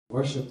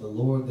Worship the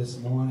Lord this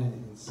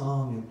morning in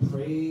song and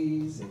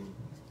praise, and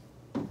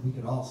we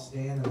could all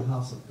stand in the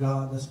house of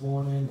God this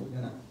morning. We're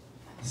going to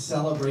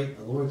celebrate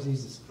the Lord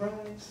Jesus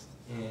Christ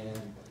and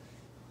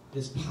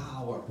His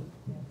power.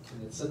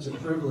 And it's such a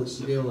privilege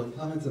to be able to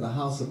come into the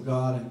house of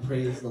God and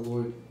praise the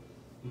Lord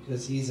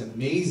because He's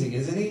amazing,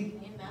 isn't He? Amen.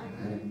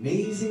 An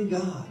amazing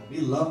God.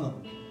 We love Him.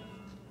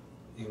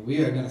 And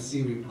we are going to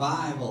see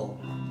revival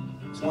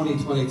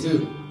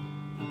 2022.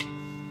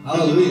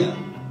 Hallelujah.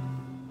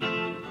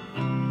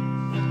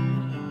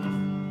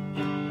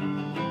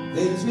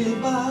 There's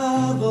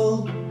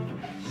revival,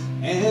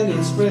 and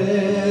it's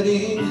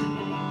spreading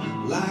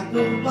like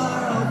a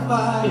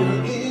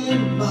wildfire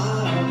in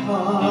my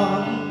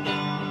heart.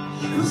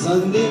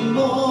 Sunday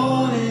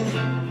morning,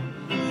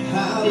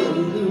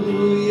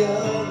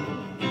 hallelujah,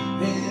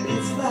 and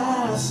it's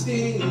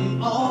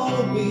lasting all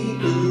week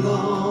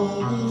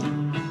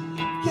long.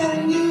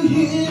 Can you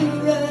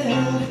hear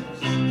it?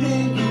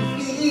 Can you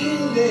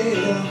feel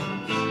it?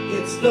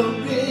 It's the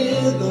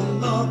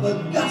rhythm of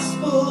a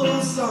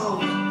gospel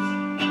song.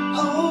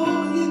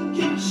 Oh, you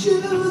can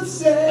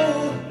choose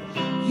it,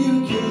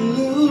 you can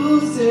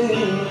lose it.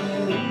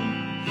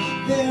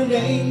 There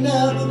ain't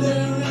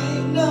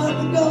nothing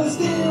gonna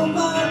steal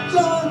my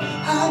joy.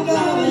 I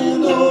got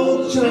an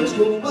old church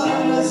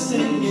choir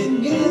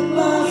singing in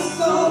my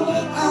soul.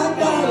 I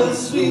got a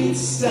sweet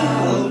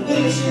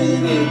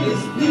salvation, it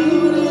is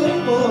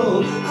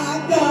beautiful.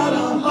 I got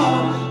a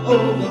heart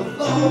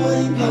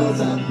overflowing 'cause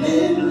I've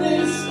been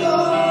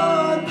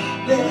restored.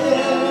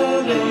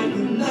 There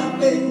ain't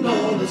nothing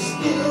gonna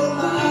steal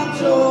my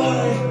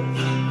joy.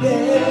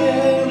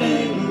 There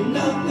ain't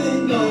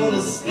nothing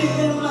gonna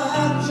steal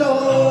my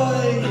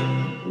joy.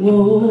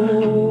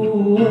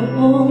 Whoa,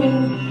 whoa,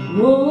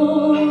 whoa, whoa,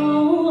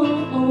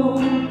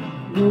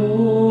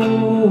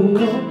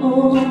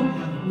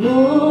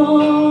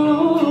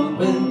 whoa.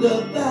 When the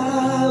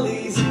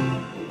valleys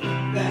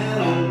that I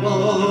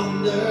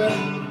wander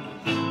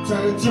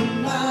turn to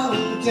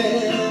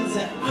mountains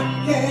that I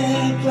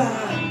can't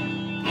climb.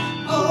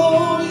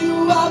 Oh, you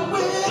are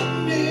with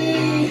me,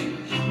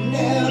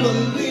 never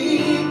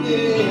leave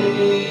me.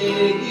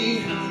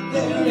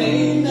 There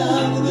ain't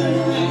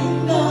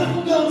nothing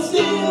gonna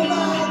steal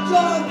my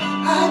joy.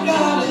 I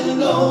got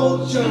an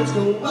old church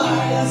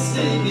choir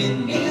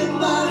singing in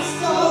my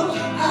soul. I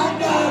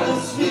got a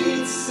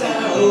sweet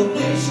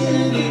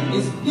salvation, it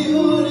is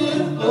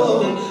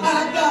beautiful.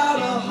 I got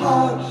a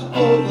heart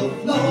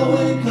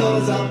overflowing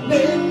 'cause I've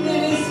been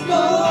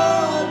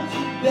restored.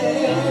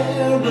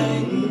 There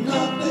ain't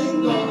nothing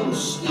gonna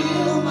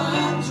steal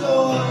my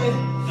joy.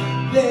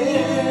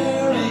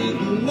 There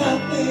ain't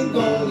nothing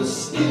gonna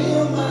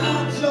steal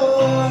my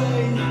joy.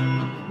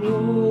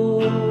 Whoa,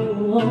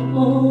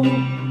 whoa,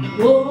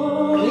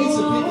 whoa. I need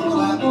some people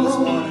clapping this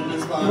morning in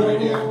this bar right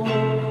here.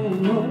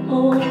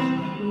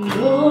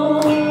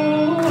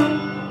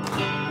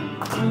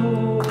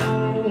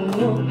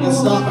 Let's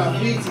stomp our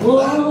feet to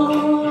clap.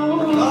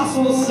 The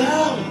gospel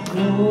sound.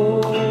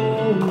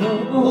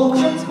 Old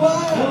church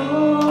choir.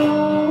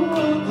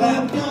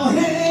 Clap your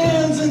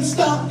hands and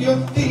stomp your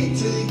feet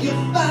till you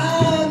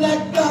find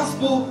that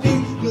gospel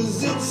beat.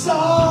 'Cause it's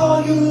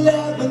all you'll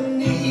ever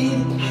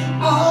need.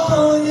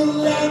 All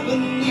you'll ever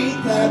need.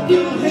 Clap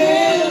your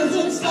hands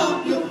and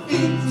stomp your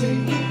feet till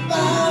you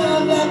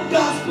find that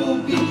gospel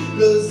beat.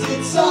 'Cause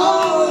it's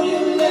all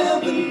you'll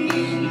ever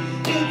need.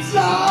 It's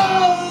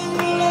all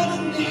you'll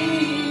ever need.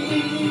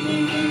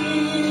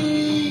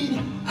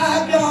 I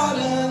got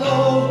an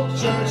old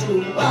church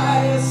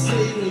choir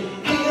singing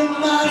in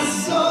my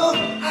soul.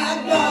 I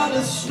got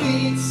a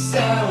sweet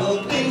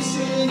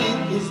salvation,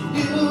 it is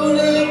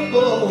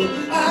beautiful.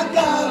 I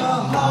got a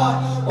heart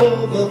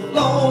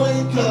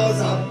overflowing 'cause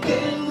I've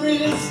been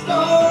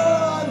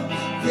restored.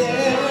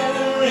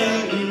 There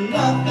ain't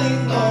nothing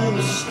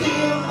gonna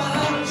steal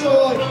my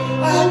joy.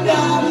 I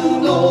got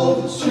an old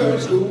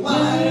church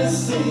choir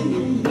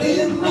singing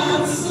in my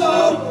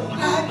soul. I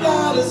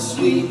got a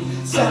sweet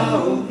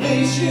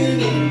salvation,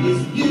 it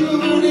is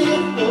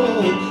beautiful.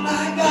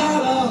 I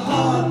got a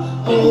heart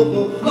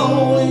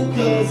overflowing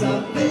 'cause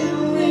I've been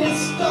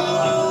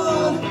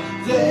restored.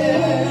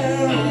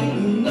 There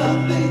ain't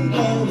nothing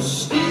gonna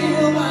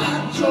steal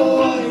my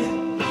joy.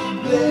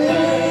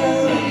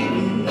 There ain't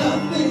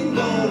nothing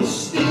gonna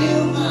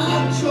steal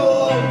my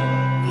joy.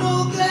 No,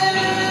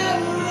 there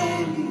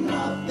ain't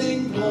nothing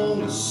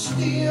gonna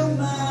steal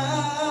my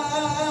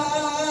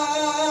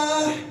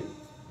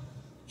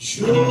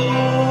joy.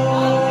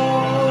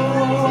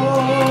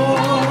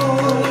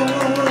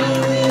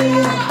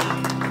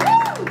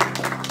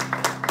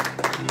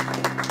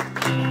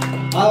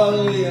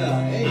 Hallelujah.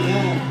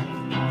 Amen.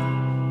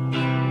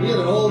 We got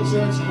an old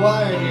church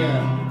choir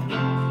here.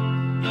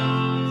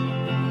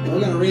 We're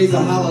going to raise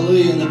a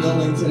hallelujah in the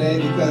building today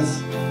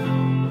because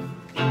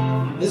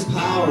His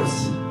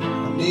power's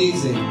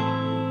amazing.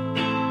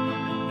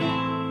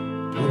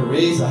 We're going to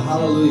raise a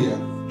hallelujah.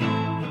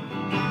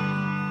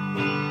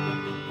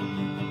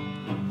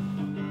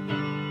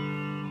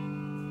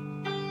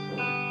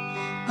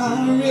 I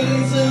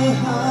raise a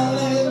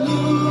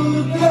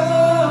hallelujah.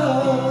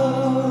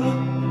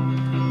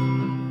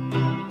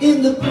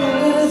 in the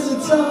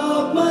presence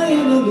of my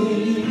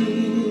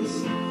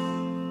enemies.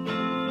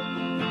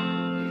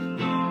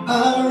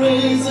 I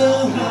raise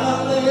a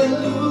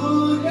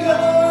hallelujah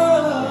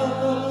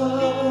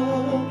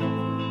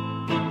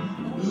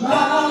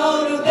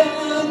louder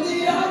than the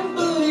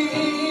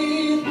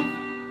unbelief.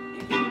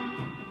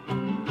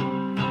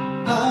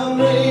 I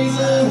raise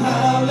a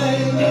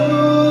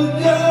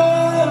hallelujah.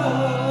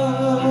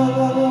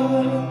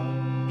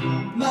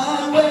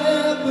 My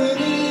weapon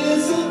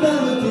is a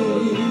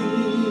melody.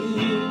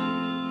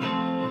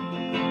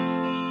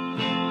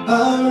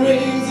 I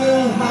raise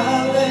a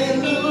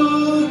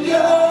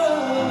hallelujah.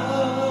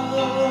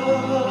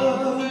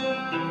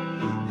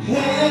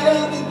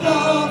 Heaven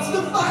comes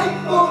to fight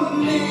for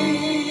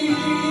me.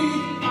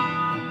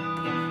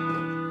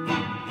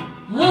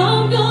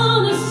 I'm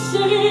gonna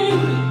sing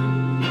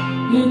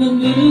in the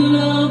middle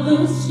of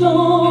the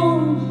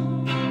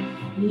storm,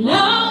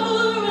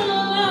 louder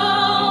and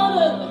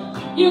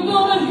louder. You're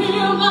gonna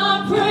hear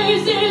my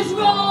praises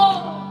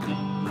roar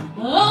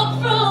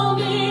up from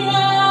the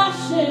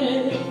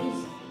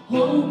ashes.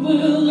 Hope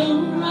will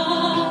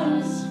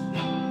arise.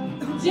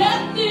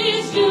 Death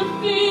is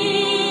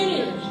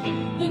defeated.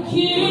 The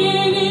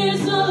King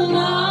is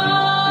alive.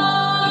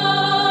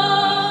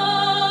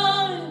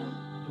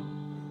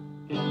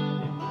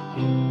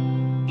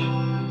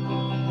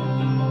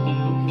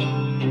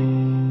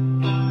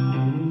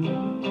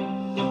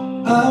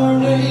 I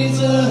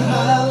raise a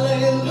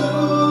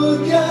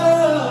hallelujah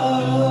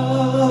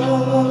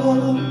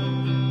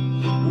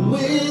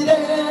with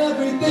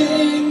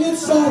everything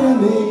inside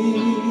of me.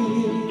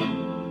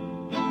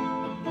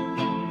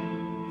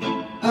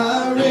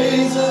 I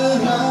raise a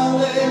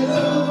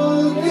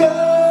hallelujah.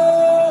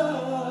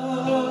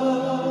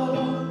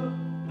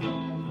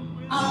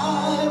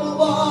 I will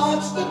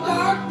watch the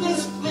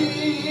darkness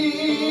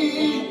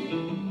flee.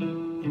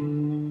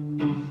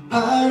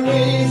 I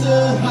raise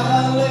a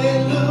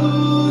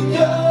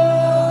hallelujah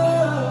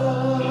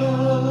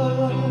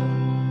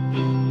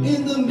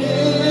in the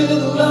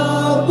middle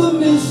of the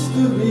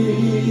mystery.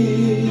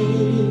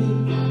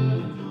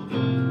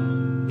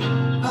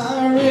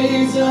 I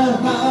raise a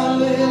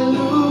hallelujah.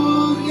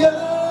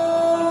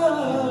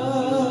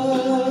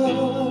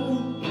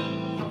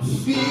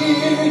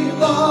 Fear you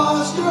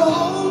lost your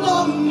hold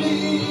on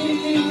me.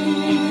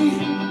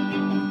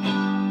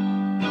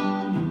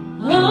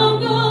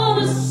 I'm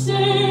gonna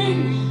sing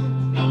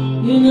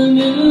in the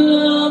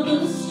middle of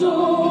the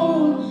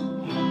storm,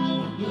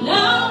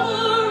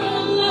 louder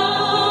and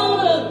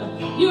louder.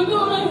 You're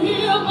gonna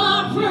hear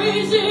my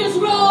praises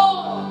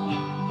roar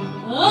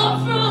up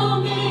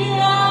from the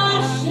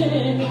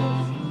ashes.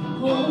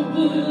 Hope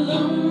will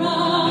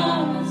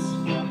arise.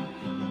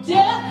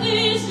 Death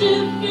is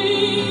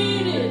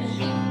defeated.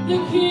 The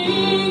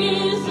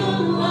King is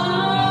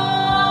alive.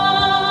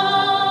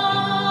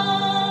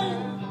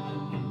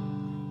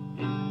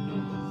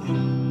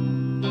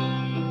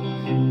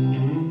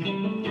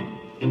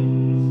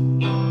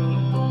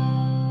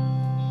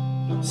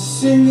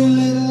 Sing a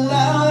little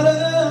louder.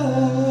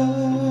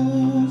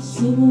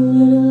 Sing a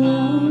little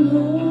louder.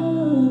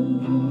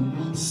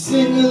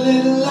 Sing a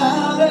little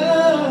louder.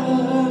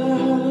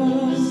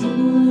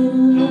 Sing a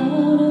little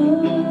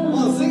louder. Come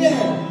on, sing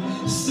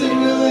it.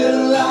 Sing a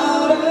little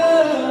louder.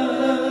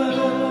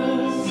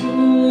 Sing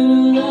a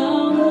little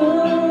louder.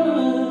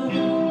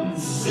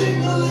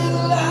 Sing a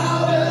little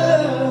louder.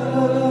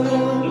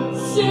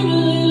 Sing a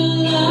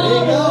little There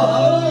you go.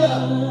 louder.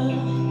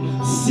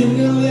 Hallelujah. Sing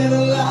a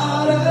little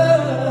louder.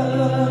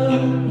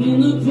 In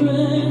the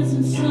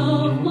presence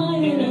of my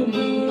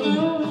enemy.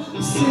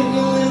 Sing a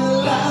little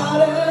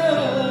louder.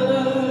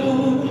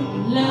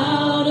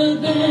 Louder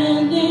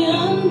than the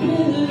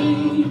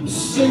unbelief.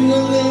 Sing a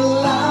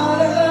little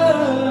louder.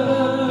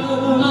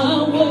 My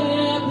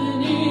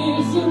weapon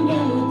is a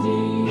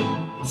melody.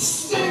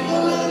 Sing a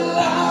little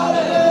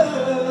louder.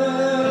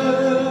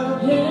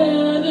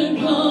 Heaven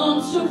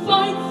comes to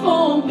fight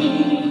for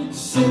me.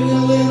 Sing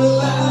a little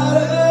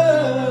louder.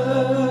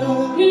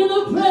 In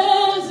the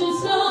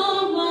presence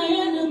of my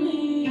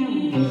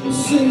enemy.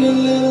 Sing a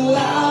little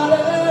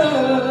louder.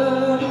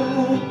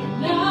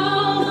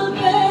 Louder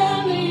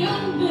than the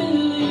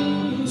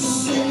unbelief.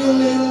 Sing a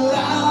little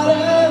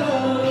louder.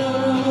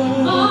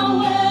 My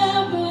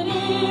weapon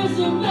is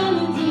a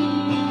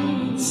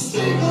melody.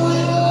 Sing a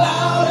little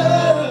louder.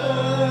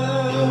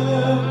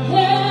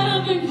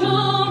 Heaven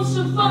comes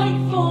to fight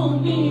for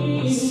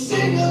me.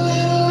 Sing a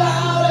little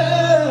louder.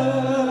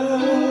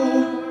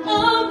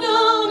 I'm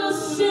gonna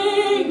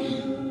sing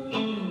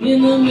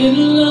in the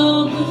middle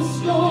of the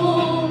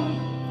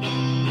storm,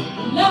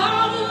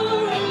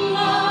 louder and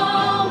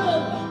louder.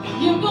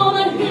 You're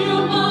gonna hear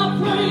my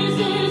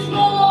praises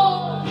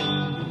roar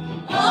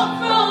up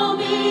from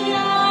the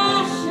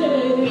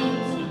ashes.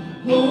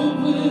 Hope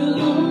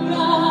will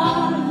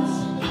arise.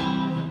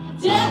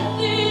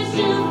 Death is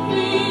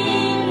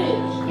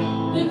defeated.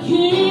 The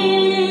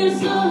King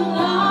is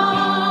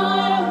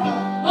alive.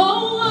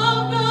 Oh,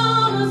 I'm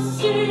gonna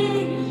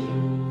sing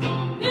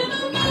in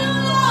the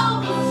middle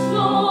of the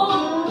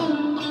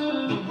storm,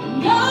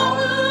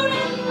 louder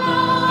and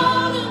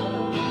louder.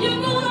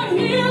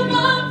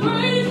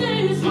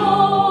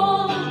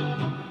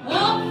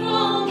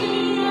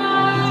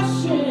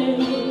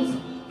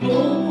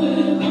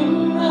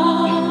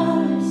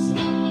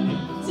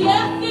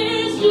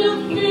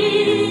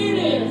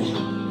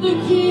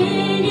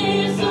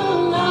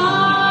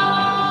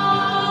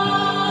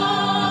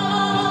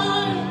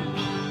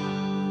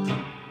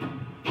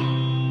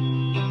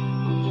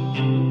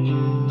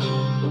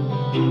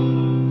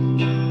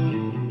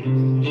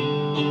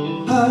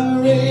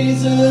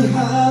 raise a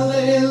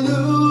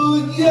hallelujah.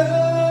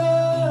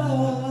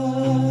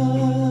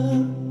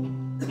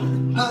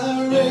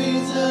 I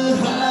raise a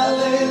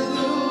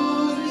hallelujah.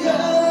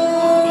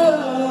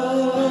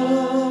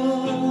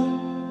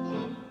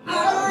 I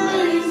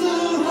raise a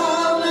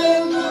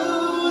hallelujah.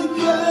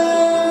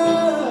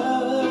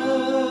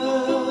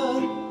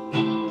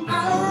 I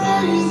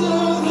raise a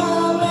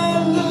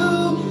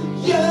hallelujah.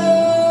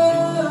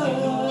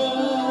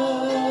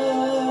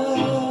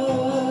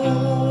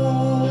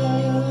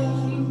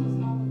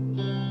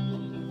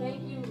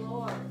 Thank you,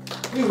 Lord.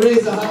 We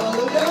raise a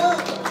hallelujah.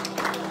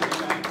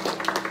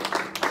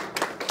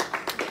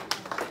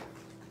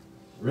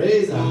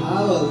 Raise a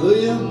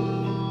hallelujah.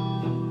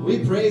 We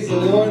praise the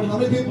Lord. How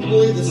many people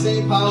believe the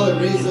same power that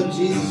raised up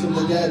Jesus from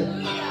the dead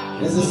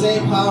is the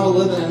same power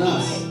living in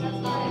us?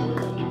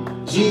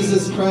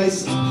 Jesus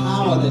Christ's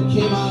power that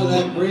came out of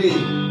that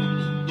grave.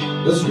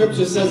 The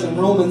scripture says in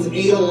Romans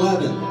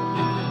 8:11,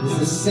 is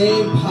the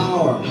same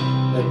power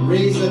that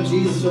raised up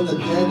Jesus from the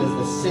dead is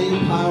the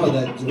same power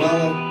that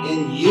dwelleth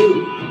in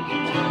you.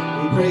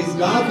 We praise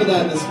God for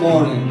that this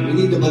morning. We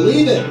need to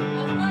believe it.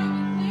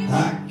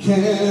 I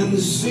can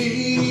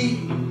see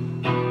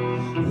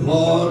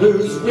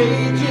waters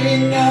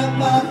raging at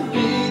my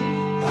feet.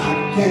 I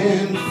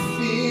can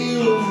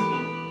feel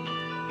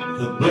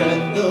the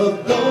breath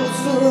of those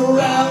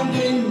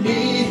surrounding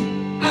me.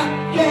 I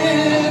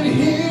can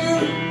hear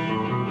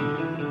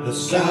the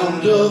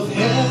sound of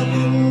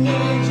heaven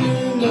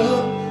raging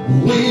up.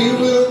 We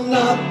will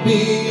not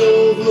be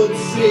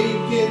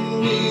overtaken.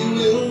 We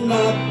will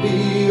not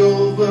be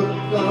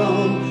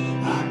overcome.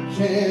 I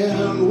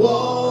can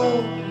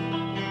walk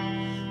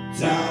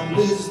down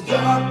this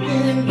dark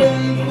and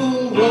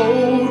painful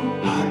road.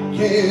 I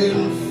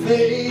can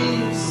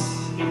face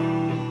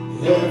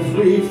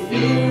every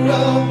fear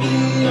of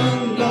the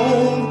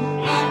unknown.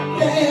 I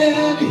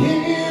can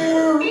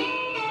hear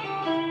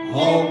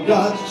all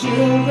God's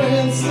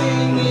children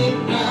singing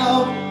now.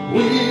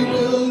 We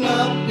will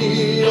not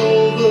be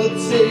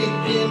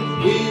overtaken.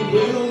 We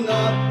will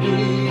not be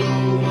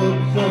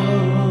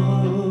overcome.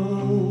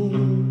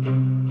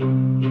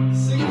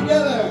 Sing it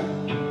together.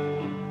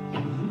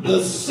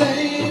 The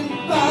same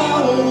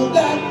power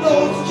that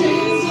rose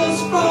Jesus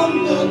from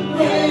the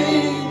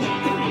grave,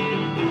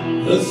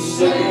 the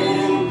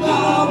same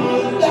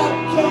power that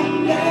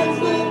commands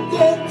the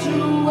dead to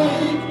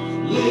wake,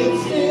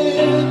 lives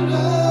in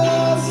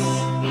us,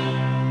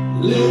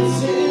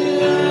 lives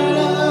in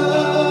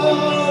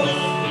us.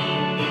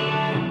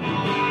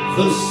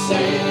 The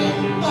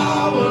same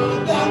power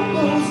that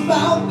moves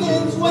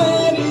mountains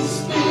when He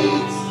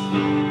speaks,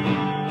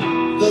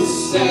 the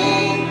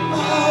same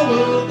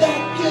power that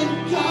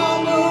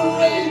calm a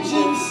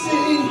raging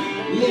sea,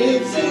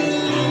 lives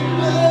in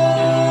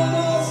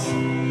us,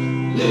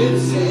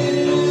 lives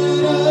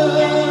in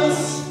us.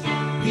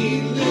 He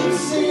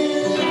lives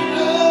in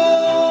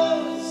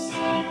us,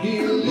 He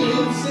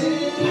lives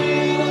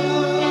in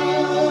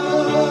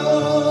us.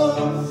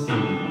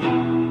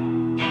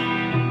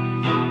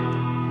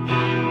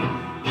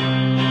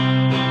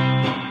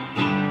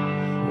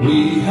 We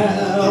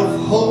have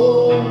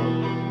hope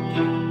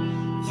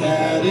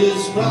that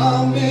His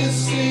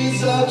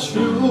promises are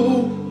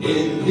true.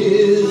 In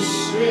His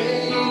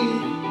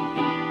strength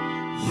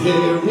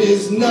there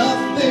is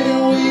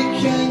nothing we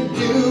can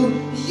do.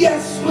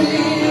 Yes, we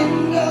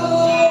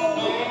know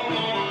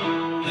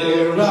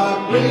there are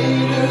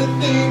greater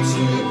things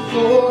to look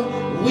for.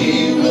 We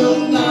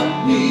will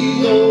not be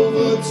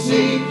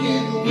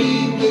overtaken. We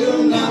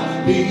will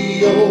not be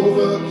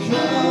overcome.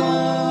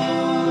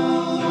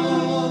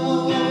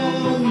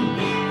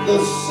 The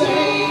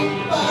same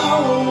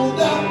power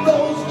that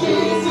rose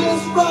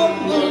Jesus from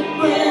the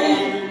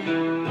grave,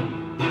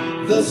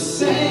 the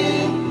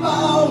same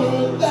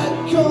power that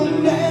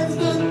commands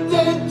the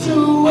dead to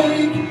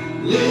wake,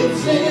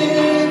 lives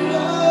in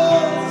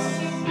us,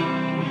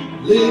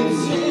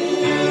 lives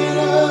in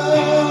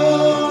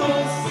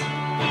us.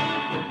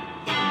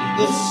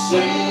 The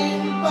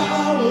same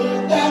power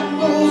that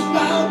moves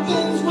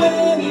mountains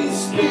when He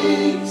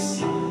speaks,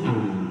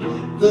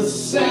 the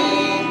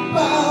same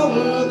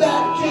power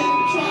that can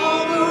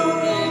calm a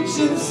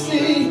raging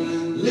sea,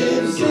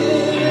 lives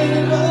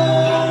in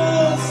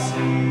us,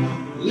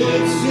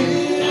 lives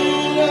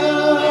in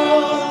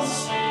us.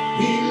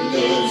 He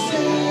lives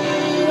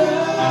in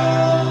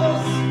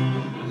us,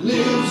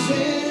 lives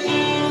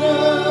in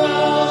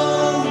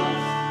us.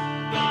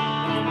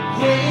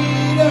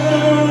 Greater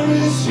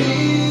is He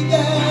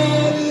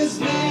that is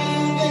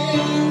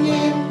living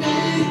in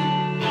me.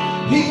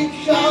 He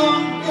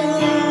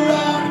conquered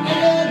our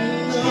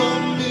enemies.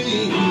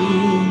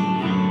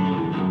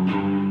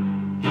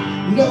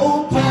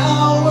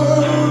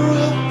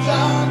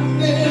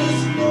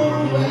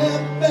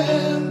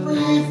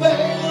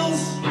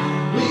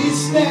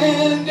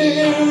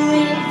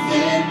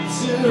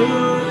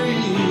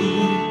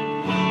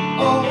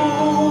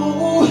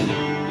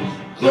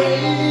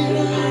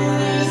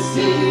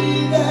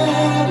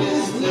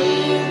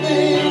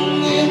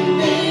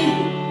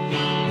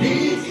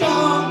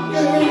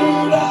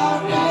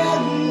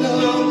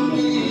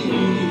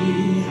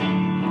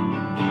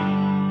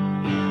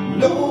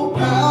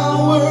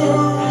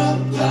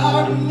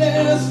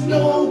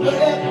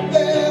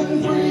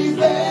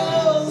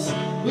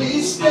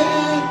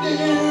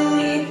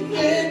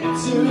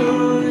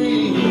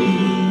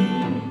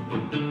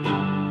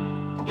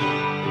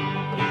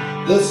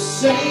 The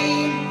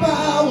same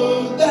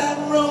power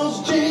that rose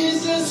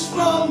Jesus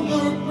from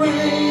the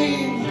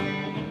grave,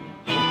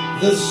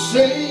 the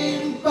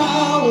same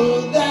power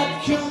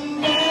that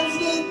commands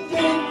the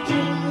dead to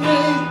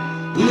reign,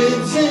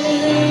 lives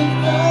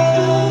in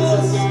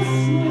us,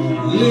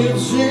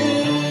 lives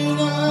in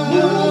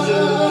us.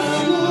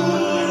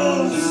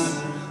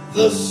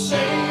 The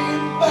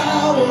same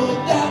power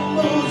that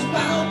moves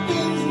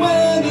mountains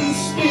when He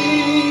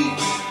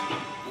speaks,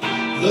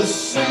 the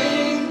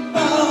same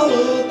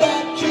power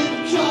that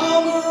can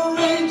calm a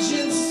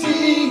raging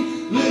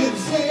sea,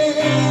 lives in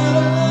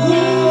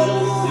us,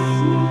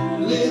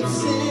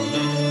 lives in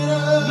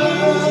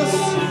us.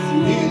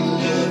 He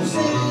lives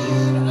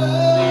in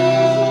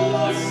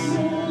us,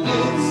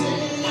 lives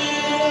in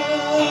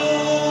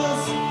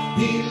us.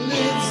 He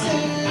lives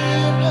in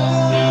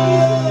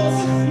us,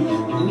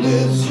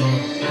 lives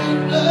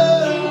in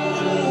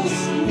us.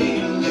 He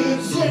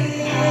lives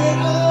in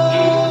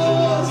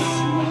us,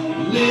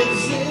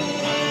 lives in us.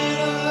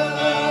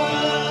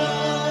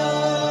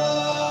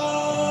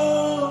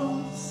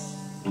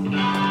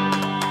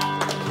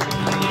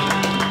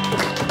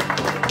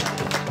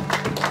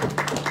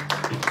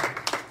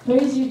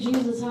 Praise you,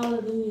 Jesus.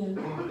 Hallelujah.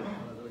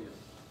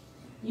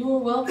 You are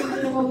welcome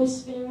here, Holy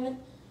Spirit.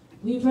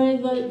 We pray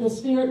that the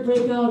Spirit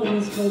break out in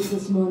this place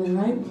this morning,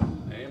 right?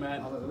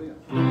 Amen. Hallelujah.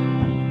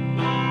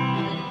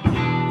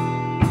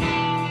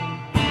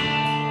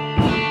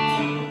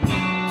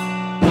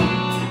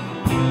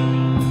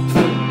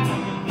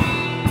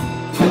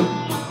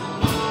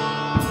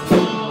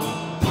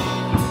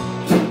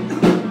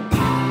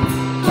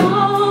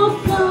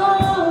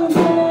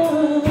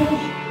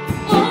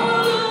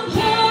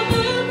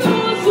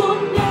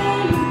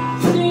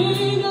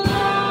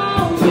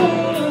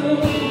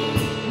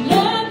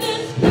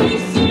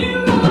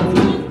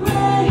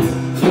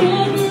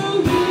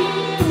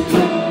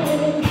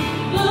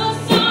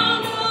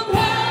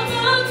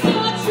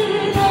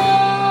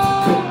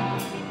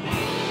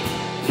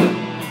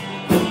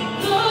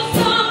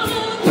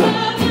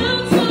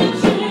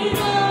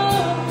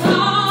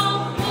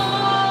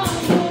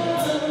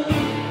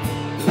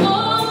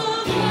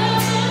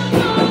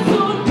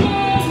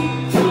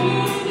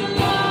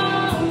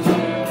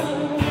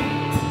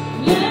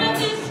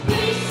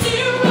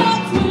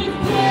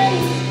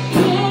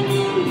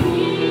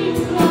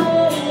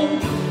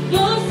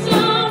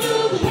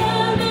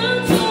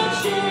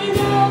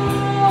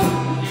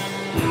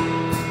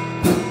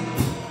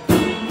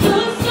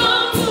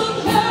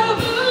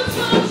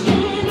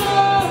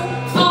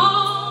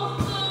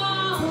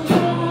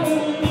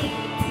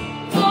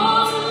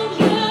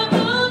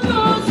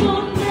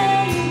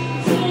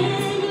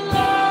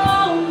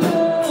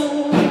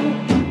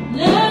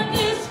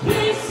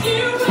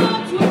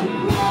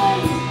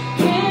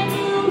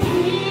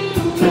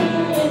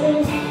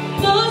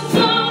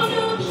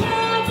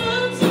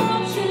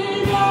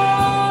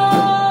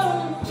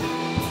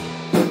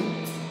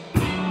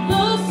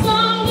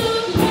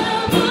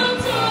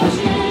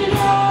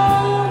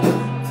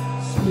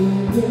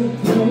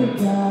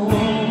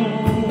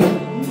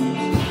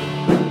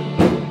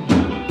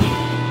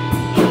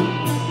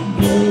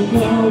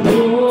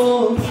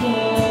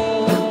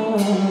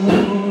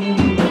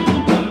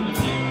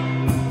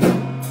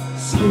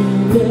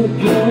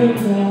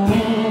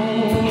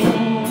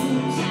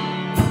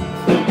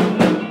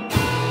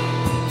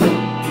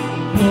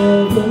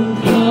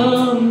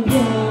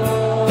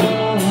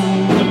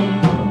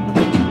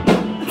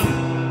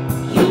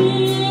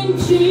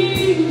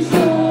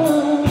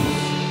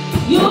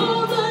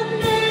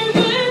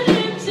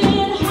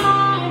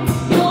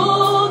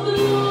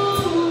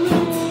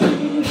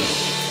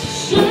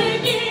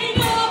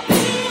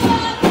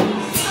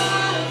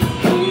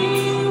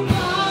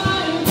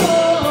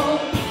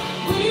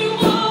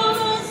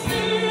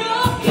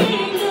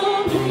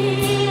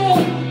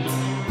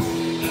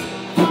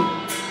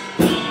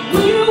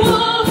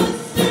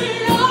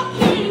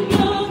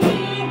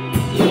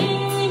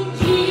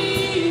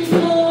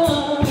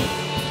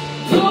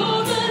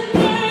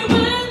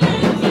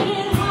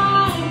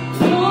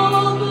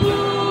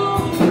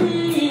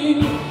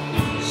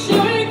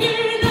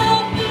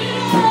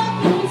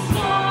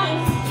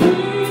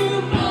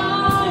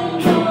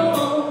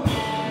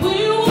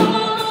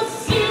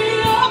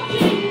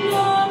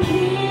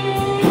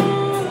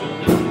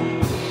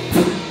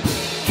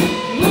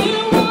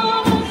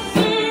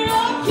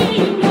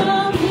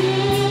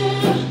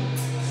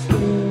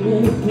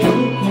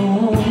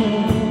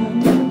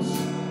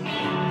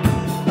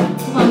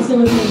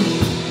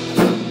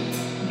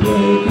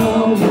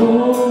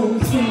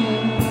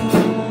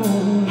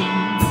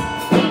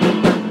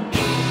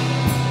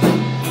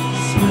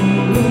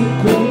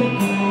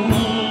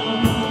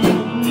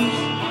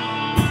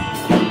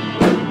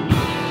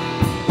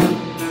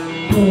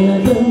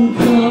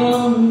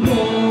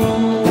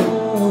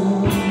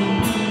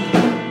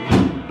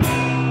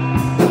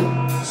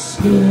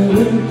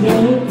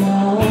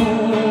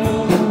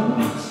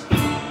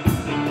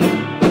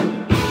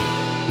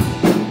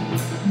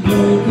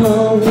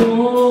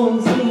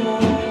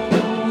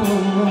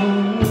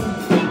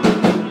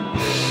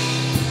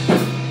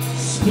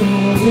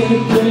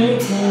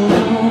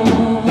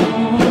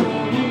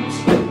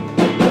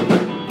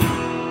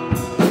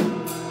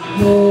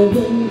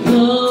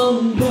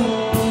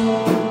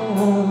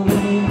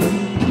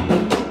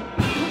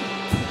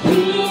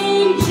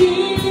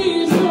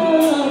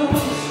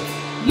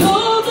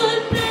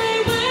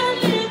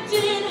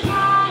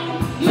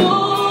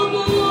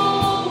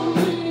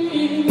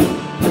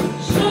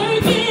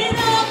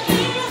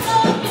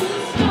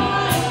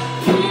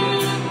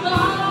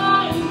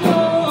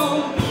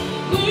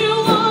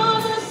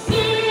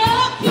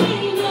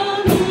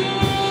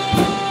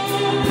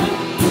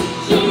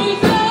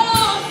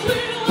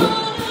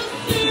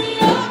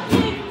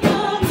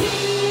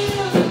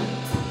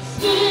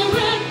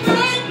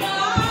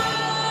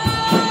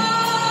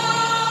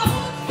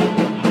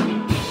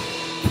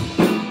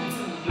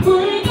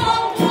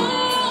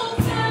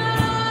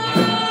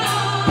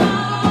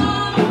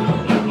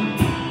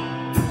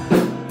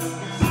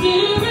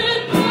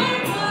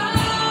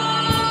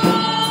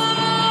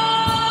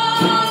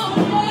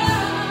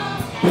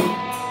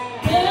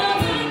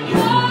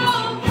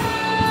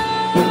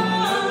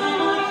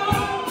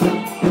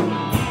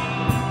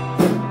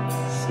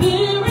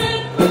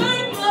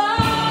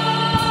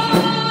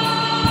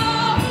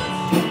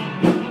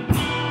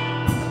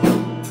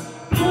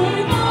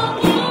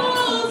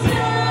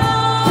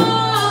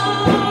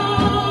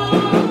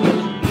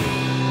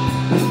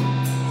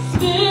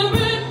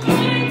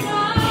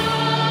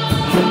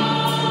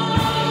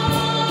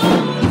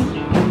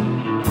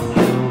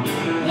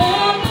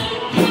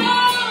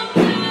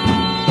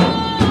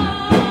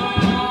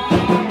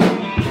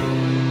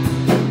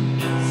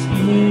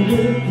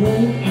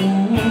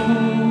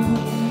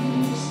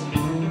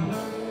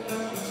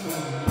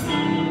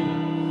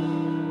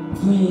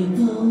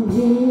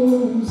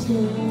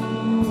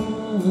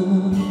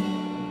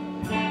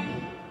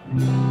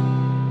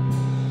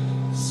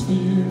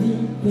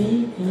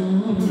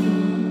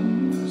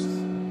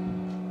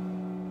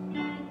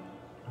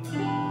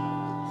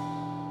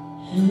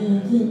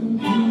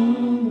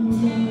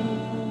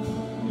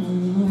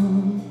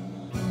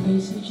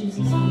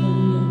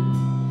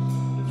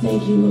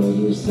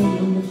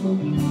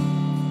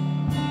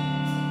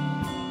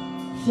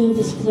 Fill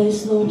this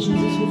place, Lord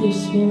Jesus, with your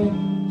Spirit.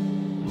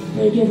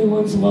 Break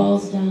everyone's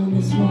walls down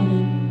this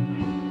morning.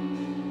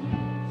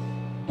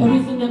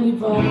 Everything that we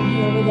brought in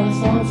here with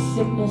us, all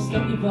sickness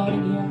that we brought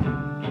in here,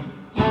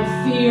 all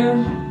fear,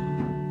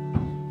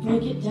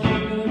 break it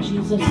down, Lord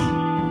Jesus.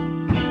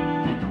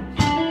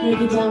 Break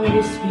it down with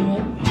your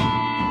Spirit.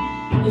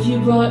 If you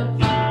brought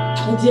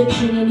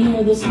addiction in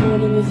here this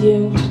morning with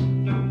you,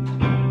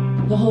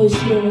 the Holy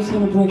Spirit is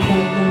going to break that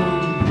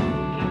down.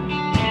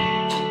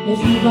 If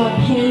you brought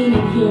pain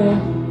in here,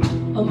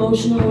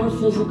 emotional or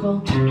physical,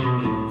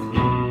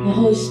 the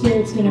Holy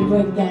Spirit's going to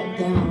break that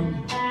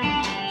down.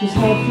 Just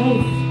have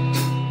faith.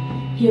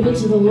 Give it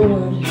to the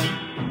Lord.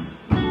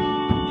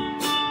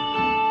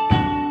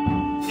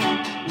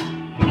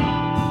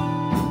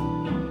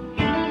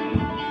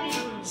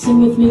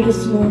 Sing with me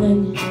this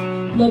morning.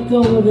 Let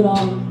go of it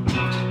all.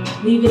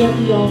 Leave it at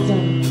the altar.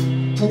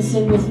 And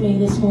sing with me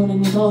this morning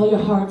with all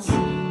your hearts.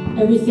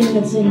 Everything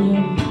that's in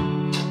you.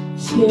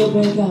 Spirit,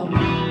 break out.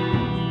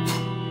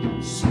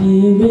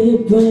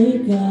 Spirit,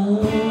 break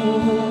out.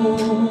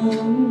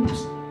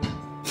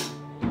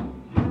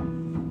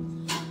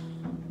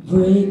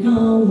 Break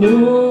our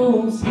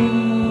walls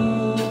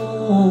down.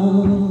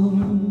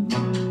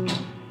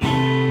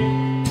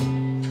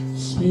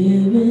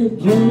 Spirit,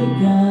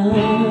 break out.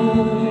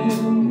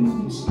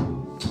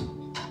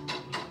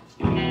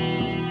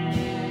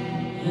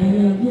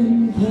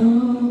 Heaven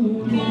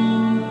come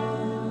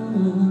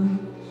down.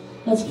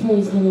 Let's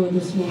praise the Lord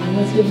this morning.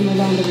 Let's give him a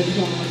round of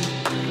applause.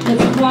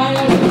 Let's cry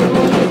out to the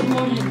Lord this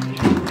morning.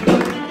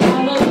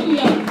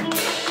 Hallelujah.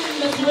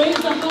 Let's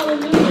raise a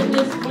hallelujah in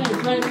this place,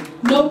 right?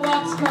 No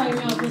rocks crying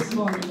out this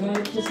morning,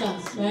 right? Just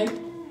us, right?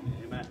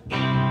 Amen.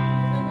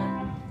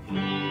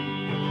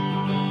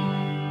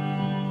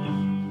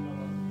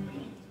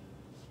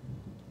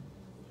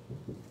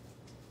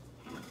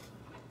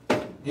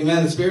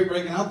 Amen. The Spirit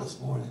breaking out this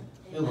morning.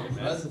 Feel the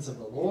presence of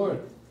the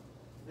Lord.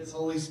 His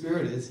Holy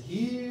Spirit is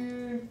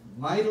here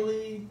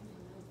mightily.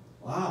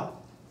 Wow.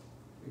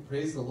 We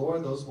praise the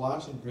Lord. Those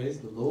watching, praise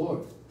the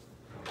Lord.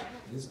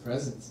 His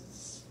presence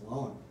is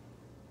flowing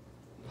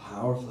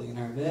powerfully in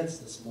our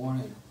midst this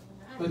morning.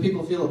 How many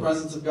people feel the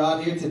presence of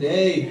God here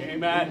today?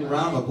 Amen. A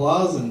round of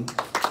applause and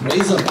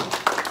praise Him.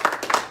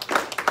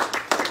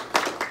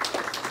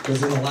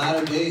 Because in the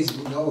latter days,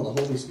 we know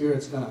the Holy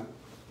Spirit's going to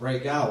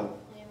break out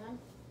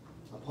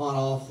upon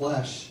all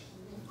flesh,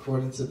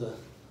 according to the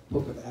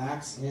book of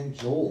Acts and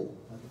Joel,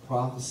 like the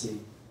prophecy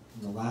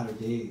in the latter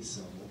days.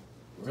 So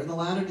we're in the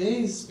latter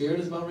days. Spirit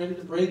is about ready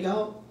to break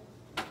out.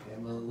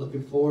 And we're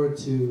looking forward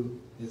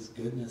to His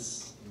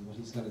goodness and what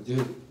He's going to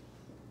do.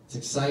 It's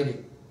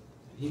exciting.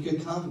 He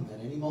could come at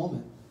any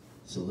moment.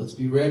 So let's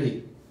be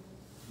ready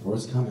for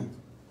His coming.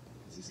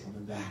 Because He's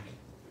coming back.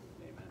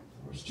 Amen.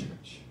 For His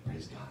church.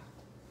 Praise God.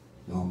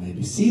 You all may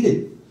be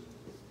seated.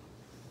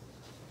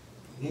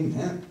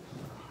 Amen.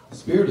 The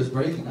Spirit is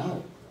breaking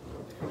out.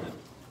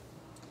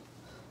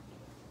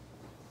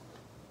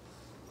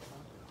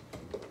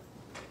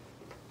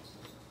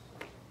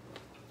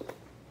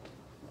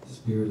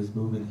 Spirit is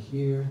moving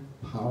here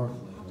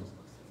powerfully. I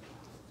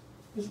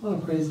just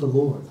want to praise the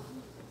Lord. God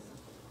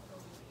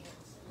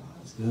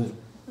is good.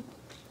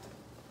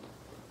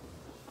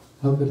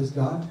 How good is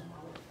God?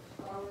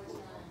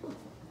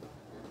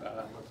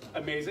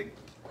 Amazing.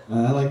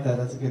 I like that.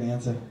 That's a good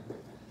answer.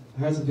 I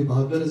heard some people,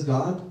 how good is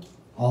God?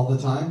 All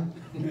the time.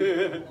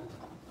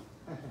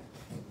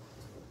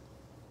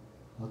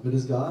 How good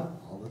is God?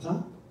 All the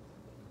time.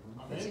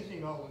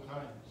 Amazing all the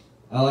time.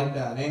 I like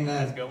that. Amen.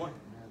 That's a good one.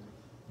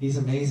 He's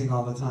amazing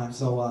all the time.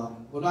 So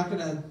we're not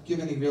going to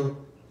give any real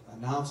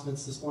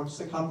announcements this morning.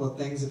 Just a couple of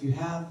things. If you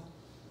have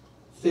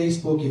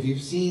Facebook, if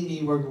you've seen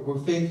me, we're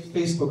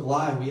Facebook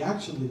Live. We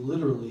actually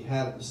literally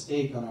had a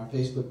mistake on our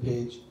Facebook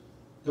page.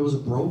 There was a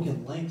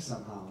broken link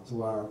somehow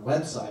to our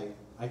website.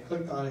 I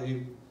clicked on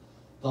it.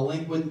 The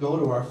link wouldn't go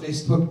to our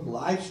Facebook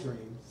live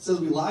stream. It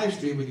says we live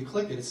stream. When you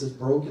click it, it says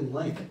broken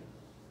link.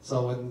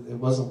 So it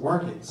wasn't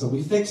working. So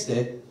we fixed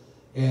it.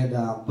 And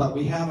but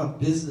we have a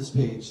business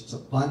page. It's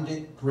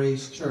Abundant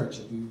Grace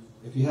Church.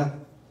 If you have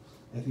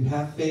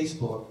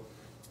Facebook,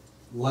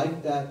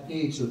 like that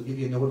page so it'll give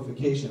you a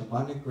notification.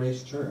 Abundant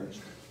Grace Church.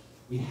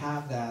 We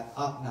have that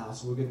up now.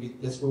 So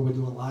that's where we're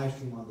doing live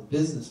stream on the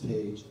business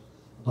page,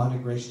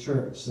 Abundant Grace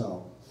Church.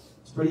 So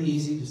it's pretty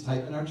easy. Just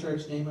type in our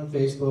church name on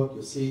Facebook.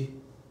 You'll see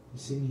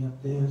me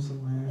up there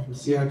somewhere. You'll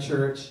see our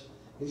church.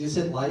 And just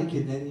hit like,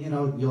 and then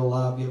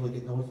you'll be able to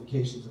get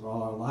notifications of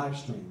all our live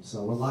streams.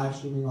 So we're live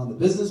streaming on the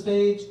business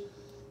page,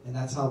 and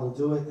that's how we'll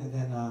do it. And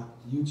then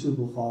YouTube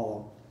will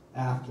follow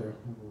after,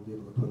 and we'll be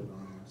able to put it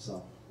on there.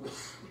 So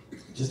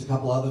just a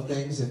couple other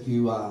things. If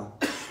you have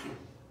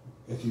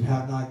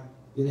not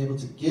been able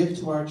to give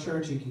to our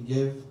church, you can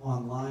give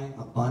online.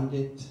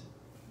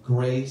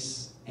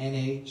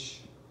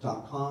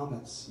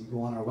 AbundantGraceNH.com. You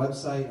go on our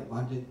website,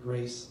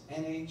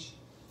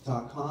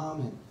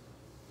 AbundantGraceNH.com, and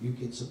you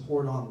can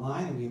support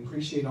online, and we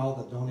appreciate all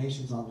the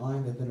donations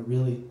online. They've been a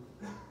really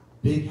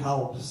big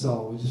help.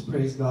 So we just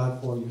praise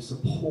God for your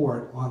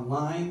support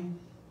online.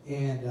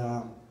 And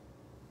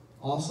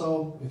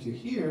also, if you're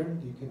here,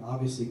 you can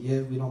obviously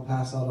give. We don't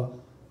pass out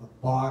a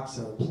box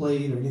or a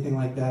plate or anything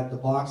like that. The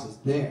box is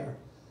there.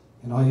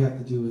 And all you have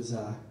to do is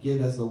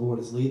give as the Lord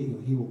is leading,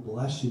 and He will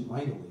bless you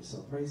mightily.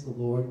 So praise the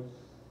Lord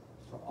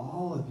for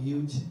all of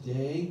you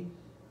today.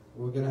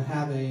 We're going to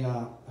have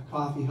a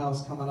coffee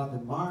house coming up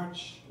in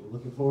March. We're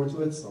looking forward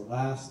to it. It's the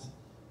last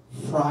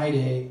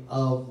Friday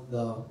of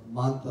the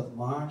month of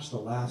March, the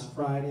last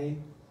Friday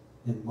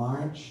in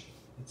March.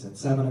 It's at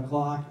 7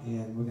 o'clock,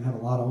 and we're going to have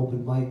a lot of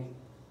open mic.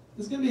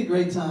 It's going to be a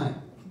great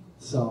time.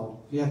 So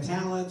if you have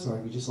talents or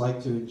if you just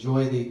like to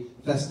enjoy the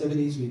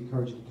festivities, we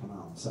encourage you to come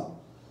out. So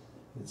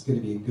it's going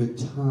to be a good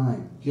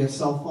time. If you have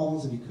cell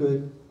phones, if you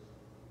could,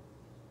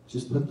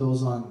 just put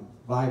those on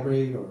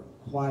vibrate or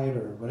quiet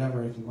or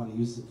whatever. If you want to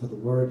use it for the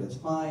word, that's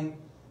fine,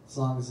 as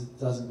long as it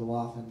doesn't go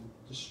off and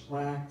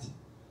distract.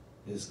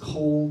 It is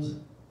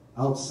cold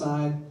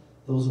outside.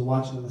 Those who are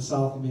watching in the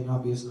south, it may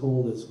not be as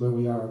cold as where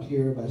we are up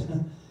here, but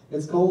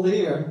it's cold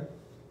here.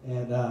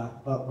 And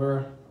but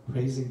we're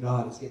praising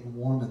God. It's getting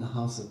warm in the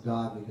house of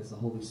God because the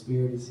Holy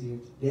Spirit is here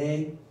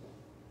today.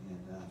 And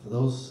for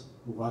those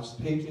who watch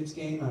the Patriots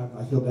game,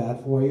 I feel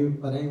bad for you.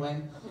 But anyway,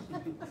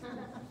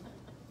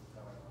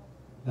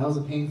 that was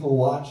a painful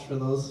watch for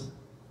those.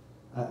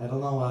 I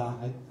don't know.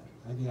 I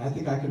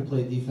think I could have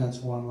played defense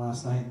for them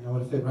last night, and I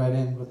would have fit right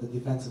in with the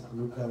defensive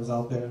group that was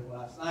out there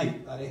last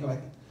night. But anyway,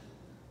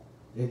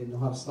 they didn't know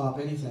how to stop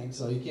anything,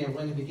 so you can't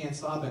win if you can't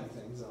stop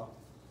anything. So,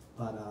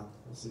 but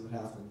we'll see what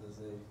happens as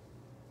they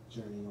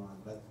journey on.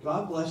 But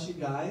God bless you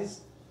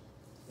guys,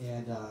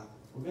 and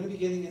we're going to be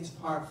getting into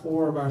part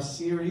 4 of our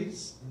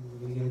series, and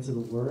we're going to get into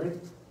the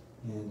Word,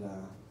 and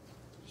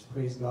just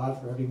praise God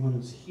for everyone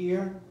who's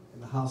here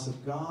in the house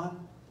of God.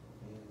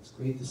 It's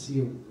great to see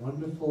your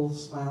wonderful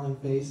smiling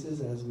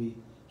faces as we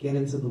get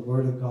into the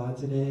Word of God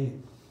today.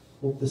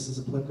 Hope this is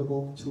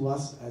applicable to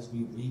us as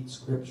we read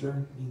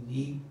Scripture. We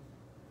need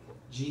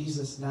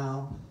Jesus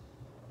now,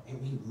 and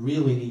we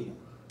really need Him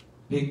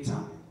big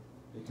time,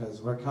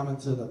 because we're coming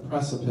to the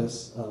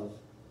precipice of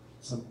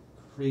some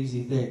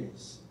crazy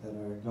things that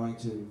are going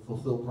to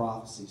fulfill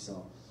prophecy.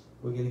 So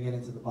we're going to get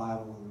into the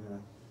Bible, and we're going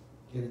to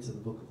get into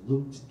the book of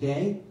Luke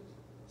today.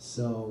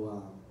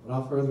 So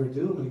without further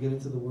ado, I'm going to get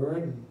into the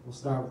Word, and we'll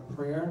start with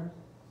prayer.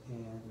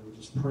 And we'll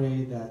just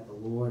pray that the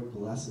Lord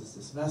blesses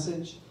this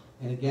message.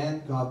 And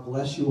again, God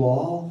bless you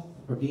all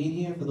for being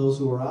here. For those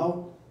who are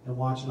out and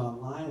watching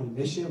online, we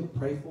miss you. We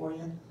pray for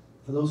you.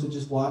 For those who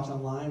just watch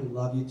online, we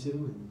love you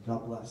too, and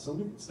God bless. So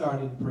we can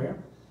start in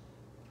prayer.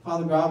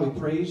 Father God, we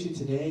praise you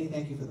today.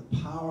 Thank you for the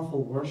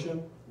powerful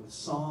worship with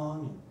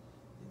song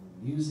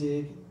and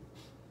music.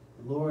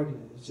 And Lord,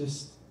 it's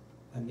just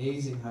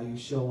amazing how you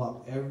show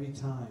up every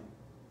time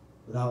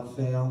without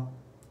fail.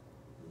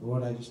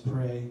 Lord, I just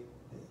pray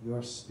that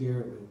your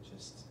Spirit would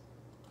just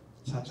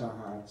touch our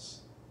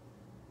hearts.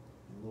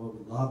 And Lord,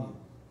 we love you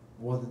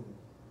more than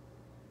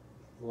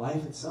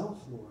life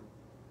itself, Lord.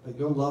 But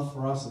your love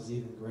for us is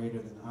even greater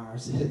than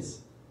ours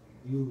is.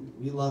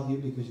 We love you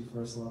because you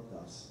first loved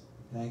us.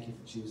 Thank you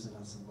for choosing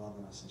us and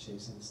loving us and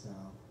chasing us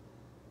down.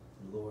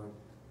 And Lord,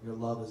 your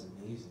love is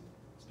amazing.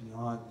 It's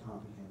beyond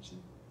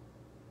comprehension.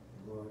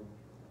 And Lord,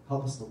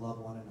 help us to love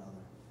one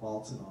another,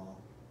 faults and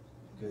all,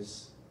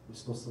 because we're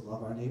supposed to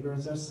love our neighbor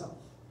as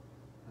ourselves.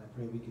 And I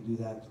pray we can do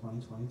that in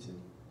 2022. In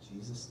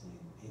Jesus'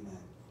 name, amen.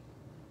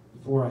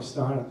 Before I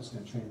start, I'm just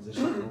going to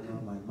transition over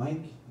on my mic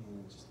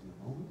in just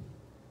a moment.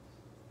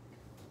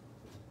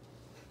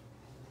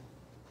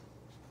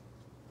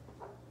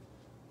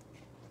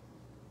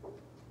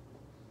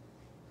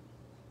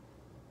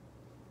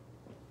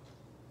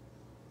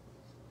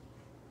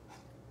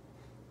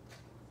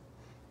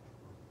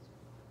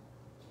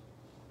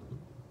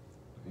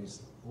 Praise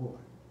the Lord.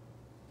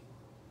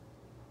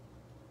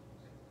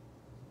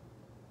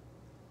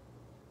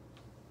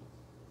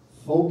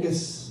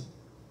 Focus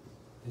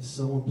is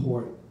so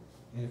important.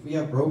 And if we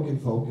have broken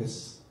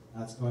focus,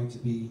 that's going to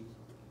be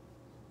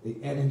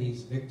the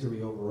enemy's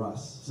victory over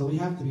us. So we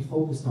have to be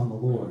focused on the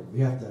Lord. We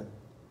have to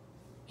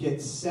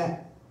get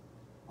set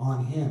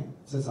on Him.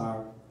 It says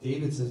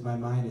David says, my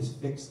mind is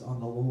fixed on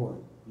the Lord.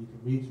 You can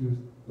read through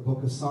the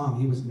book of Psalm.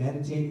 He was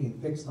meditating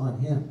and fixed on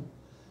Him.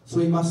 So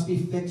we must be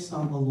fixed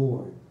on the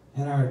Lord.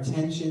 And our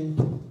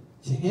attention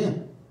to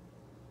Him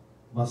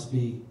must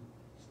be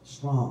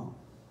strong.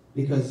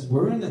 Because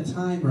we're in a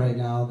time right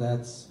now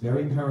that's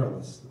very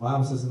perilous. The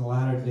Bible says in the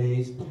latter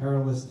days,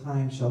 perilous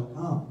times shall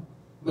come.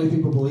 Many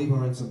people believe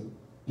we're in some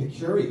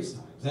precarious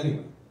times.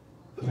 Anyway,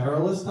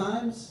 perilous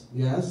times?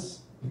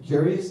 Yes.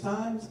 Precarious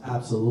times?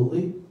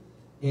 Absolutely.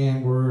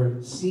 And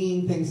we're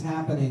seeing things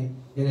happening,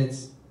 and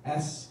it's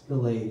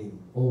escalating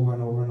over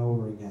and over and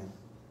over again.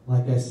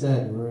 Like I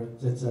said,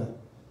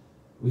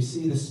 we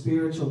see the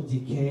spiritual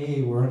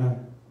decay. We're in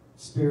a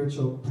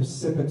spiritual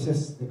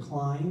precipitous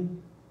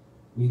decline.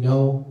 We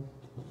know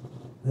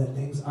that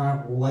things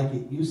aren't like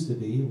it used to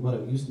be, what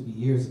it used to be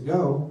years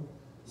ago.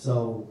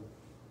 So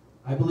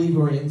I believe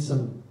we're in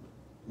some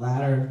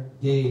latter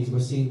days.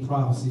 We're seeing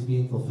prophecies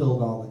being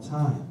fulfilled all the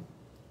time.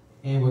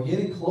 And we're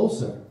getting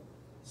closer.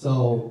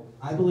 So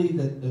I believe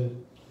that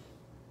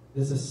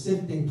there's a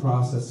sifting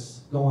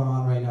process going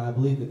on right now. I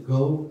believe the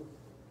goat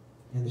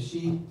and the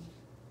sheep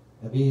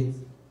are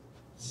being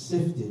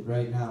sifted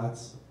right now.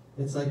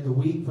 It's like the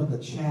wheat from the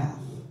chaff.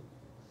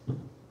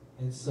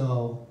 And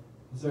so,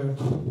 is there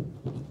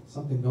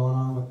something going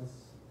on with this?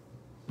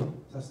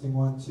 Testing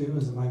 1, 2.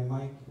 Is it my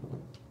mic?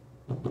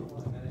 Hold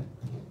on a minute.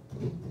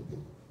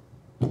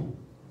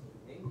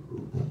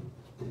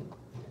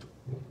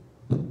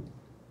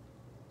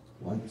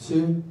 1,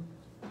 2.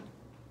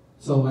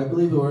 So I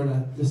believe we're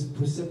in this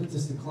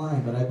precipitous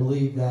decline, but I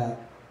believe that,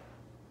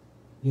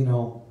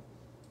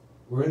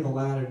 we're in the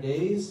latter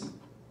days,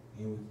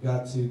 and we've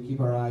got to keep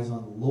our eyes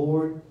on the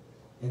Lord.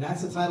 And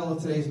that's the title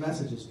of today's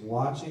message, is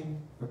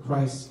Watching for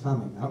Christ's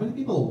Coming. How many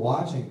people are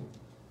watching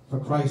for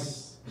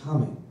Christ's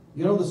coming?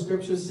 You know, the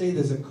scriptures say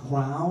there's a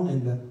crown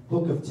in the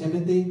book of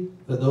Timothy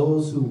for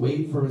those who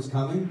wait for His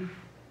coming.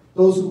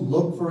 Those who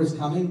look for His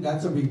coming,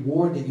 that's a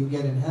reward that you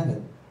get in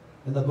heaven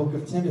in the book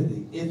of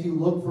Timothy, if you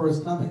look for His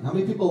coming. How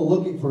many people are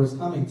looking for His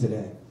coming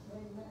today?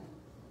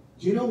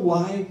 Do you know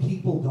why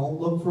people don't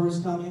look for His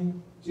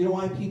coming? Do you know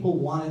why people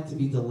want it to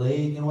be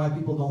delayed? You know why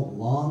people don't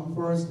long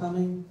for His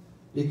coming?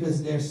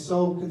 Because they're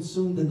so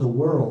consumed in the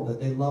world that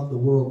they love the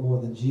world more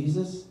than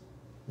Jesus.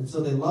 And so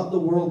they love the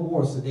world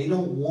more, so they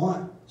don't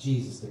want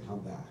Jesus to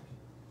come back.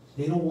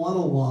 They don't want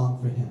to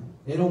long for Him.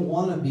 They don't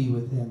want to be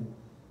with Him.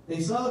 They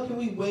say, oh, can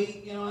we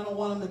wait? I don't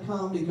want Him to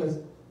come, because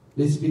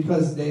it's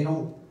because they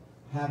don't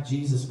have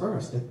Jesus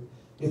first.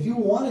 If you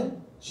wanted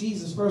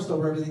Jesus first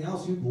over everything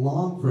else, you'd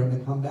long for Him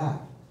to come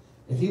back.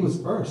 If He was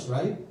first,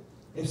 right?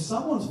 If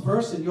someone's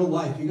first in your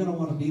life, you're going to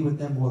want to be with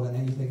them more than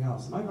anything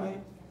else. Am I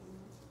right?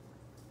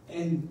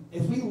 And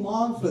if we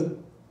long for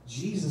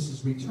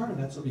Jesus' return,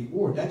 that's a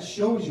reward. That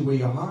shows you where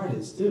your heart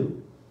is,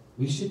 too.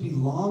 We should be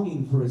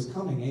longing for His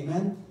coming.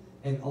 Amen?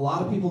 And a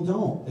lot of people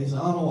don't. They say,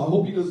 oh, no, I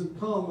hope He doesn't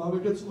come.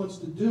 I've got so much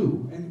to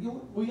do. And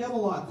we have a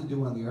lot to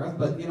do on the earth,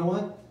 but you know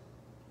what?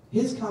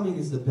 His coming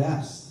is the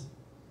best.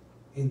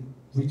 In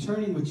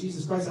returning with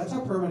Jesus Christ, that's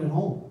our permanent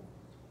home.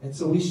 And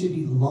so we should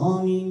be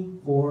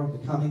longing for the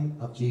coming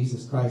of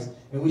Jesus Christ.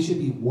 And we should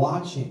be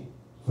watching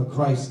for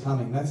Christ's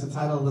coming. That's the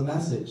title of the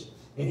message.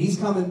 And He's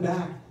coming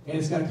back. And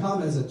it's going to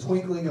come as a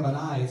twinkling of an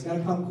eye. It's going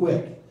to come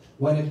quick.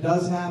 When it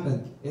does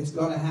happen, it's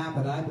going to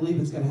happen. I believe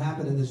it's going to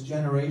happen in this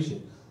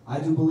generation. I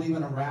do believe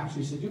in a rapture.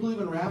 You said, do you believe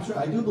in rapture?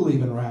 I do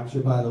believe in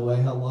rapture, by the way.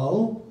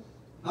 Hello?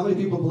 How many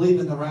people believe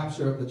in the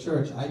rapture of the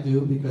church? I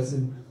do, because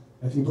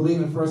if you believe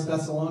in 1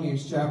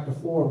 Thessalonians chapter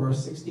 4,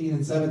 verse 16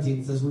 and 17,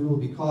 it says we will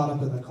be caught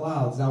up in the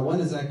clouds. Now, when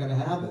is that going to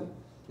happen?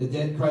 The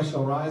dead Christ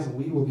shall rise, and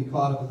we will be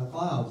caught up in the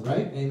clouds,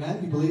 right? Amen?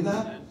 You believe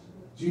that?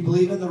 Do you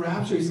believe in the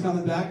rapture? He's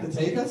coming back to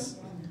take us?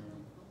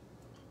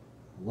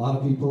 A lot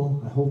of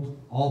people, I hope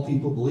all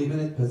people believe in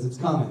it, because it's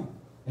coming.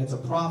 It's a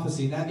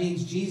prophecy. That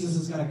means Jesus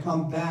is going to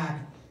come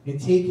back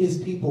and take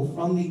His people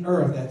from the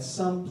earth at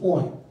some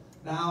point.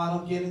 Now, I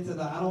don't want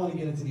to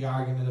get into the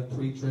argument of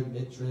pre-trib,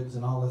 mid-tribs,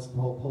 and all this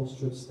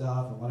post-trib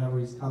stuff and whenever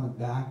He's coming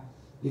back,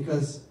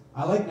 because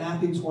I like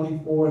Matthew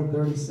 24 and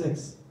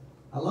 36.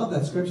 I love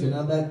that scripture.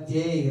 Now that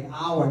day and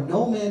hour,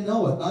 no man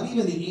knoweth, not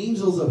even the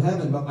angels of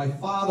heaven, but my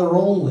Father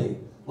only.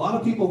 A lot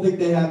of people think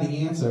they have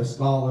the answer,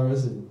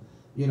 scholars, and,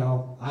 you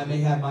know, I may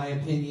have my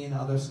opinion,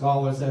 other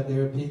scholars have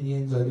their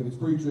opinions, I think it's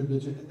pre-trib.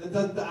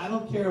 I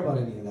don't care about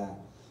any of that.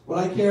 What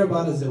I care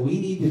about is that we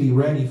need to be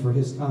ready for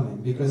his coming,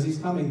 because he's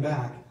coming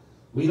back.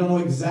 We don't know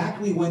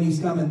exactly when he's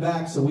coming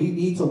back, so we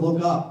need to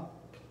look up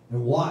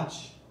and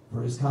watch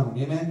for his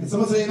coming. Amen? Can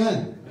someone say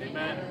amen?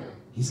 Amen.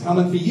 He's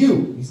coming for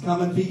you. He's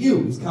coming for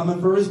you. He's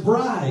coming for his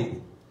bride.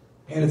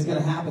 And it's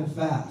going to happen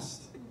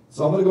fast.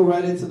 So I'm going to go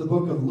right into the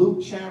book of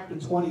Luke chapter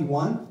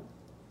 21.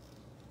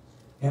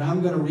 And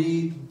I'm going to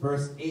read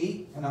verse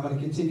 8. And I'm going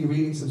to continue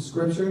reading some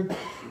scripture.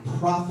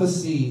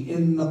 Prophecy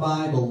in the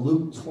Bible.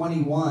 Luke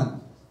 21.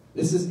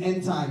 This is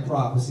end time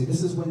prophecy.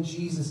 This is when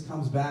Jesus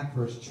comes back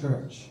for his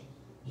church.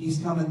 He's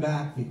coming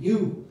back for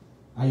you.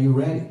 Are you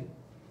ready?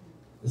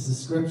 This is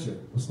scripture.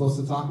 We're supposed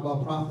to talk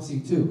about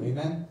prophecy too.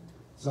 Amen?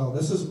 So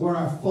this is where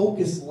our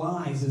focus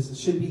lies. It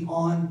should be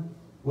on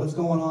what's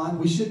going on.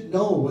 We should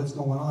know what's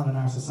going on in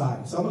our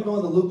society. So I'm going to go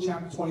into Luke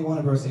chapter 21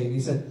 and verse 8.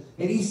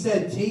 And he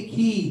said, take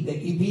heed that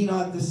ye be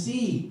not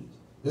deceived.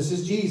 This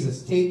is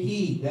Jesus. Take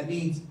heed. That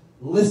means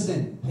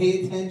listen.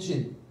 Pay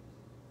attention.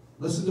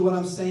 Listen to what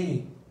I'm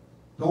saying.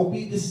 Don't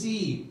be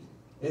deceived.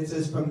 It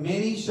says, for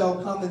many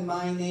shall come in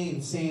my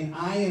name, saying,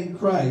 I am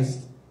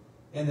Christ,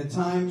 and the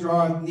time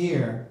draweth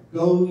near.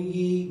 Go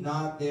ye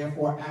not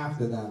therefore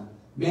after them.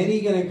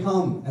 Many going to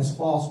come as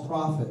false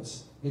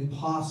prophets,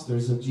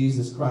 imposters of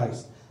Jesus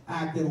Christ,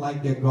 acting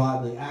like they're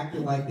godly,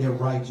 acting like they're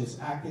righteous,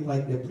 acting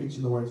like they're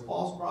preaching the words.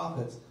 False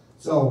prophets.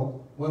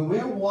 So when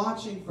we're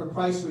watching for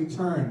Christ's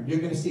return, you're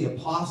going to see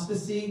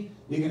apostasy.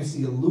 You're going to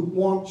see a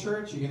lukewarm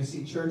church. You're going to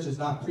see churches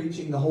not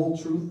preaching the whole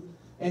truth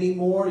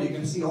anymore. You're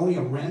going to see only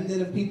a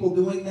remnant of people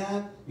doing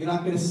that. You're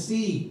not going to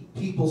see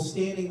people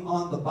standing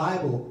on the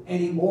Bible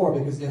anymore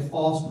because they're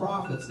false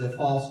prophets. They're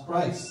false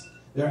Christs.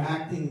 They're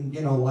acting, you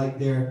know, like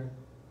they're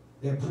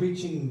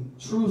preaching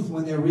truth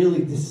when they're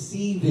really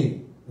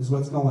deceiving is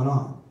what's going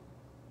on.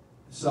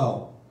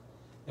 So,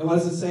 and what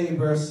does it say in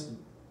verse?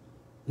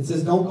 It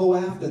says, don't go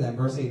after them,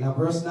 verse 8. Now,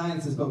 verse 9,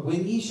 it says, but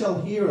when ye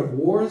shall hear of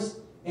wars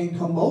and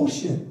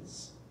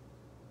commotions,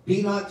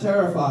 be not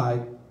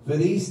terrified, for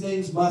these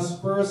things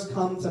must first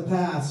come to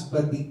pass,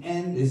 but the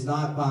end is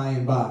not by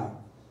and by.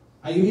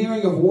 Are you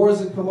hearing of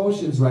wars and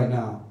commotions right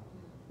now?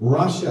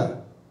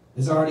 Russia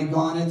has already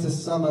gone into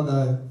some of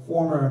the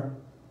former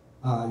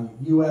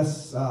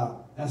USSR,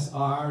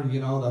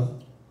 you know,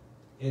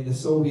 in the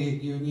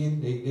Soviet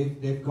Union.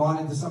 They've gone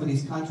into some of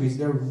these countries.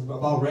 They're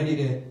about ready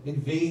to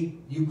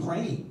invade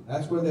Ukraine.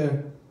 That's where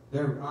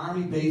their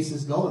army base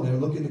is going. They're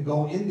looking to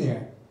go in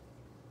there.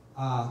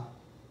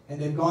 And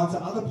they've gone to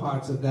other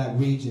parts of that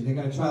region. They're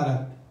going to try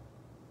to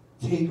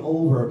take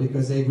over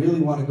because they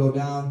really want to go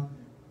down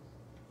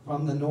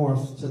from the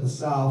north to the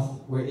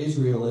south where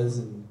Israel is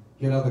and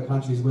get other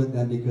countries with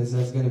them, because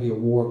there's going to be a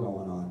war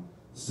going on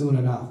soon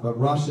enough. But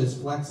Russia's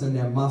flexing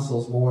their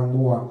muscles more and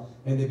more,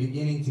 and they're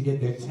beginning to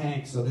get their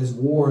tanks. So there's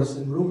wars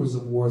and rumors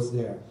of wars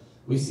there.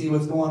 We see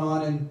what's going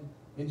on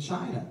in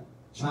China.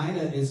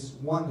 China is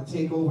wanting to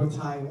take over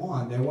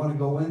Taiwan. They want to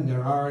go in.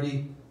 They're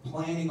already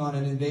planning on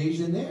an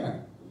invasion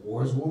there.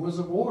 Wars, rumors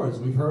of wars.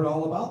 We've heard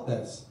all about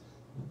this.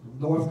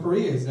 North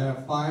Korea is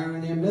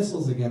firing their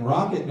missiles again.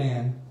 Rocket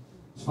Man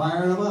is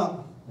firing them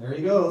up. There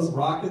he goes.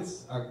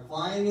 Rockets are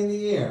flying in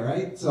the air,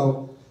 right?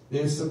 So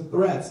there's some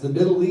threats. The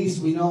Middle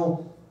East, we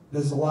know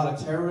there's a lot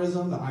of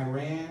terrorism.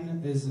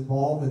 Iran is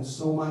involved in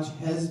so much.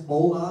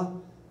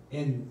 Hezbollah,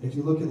 and if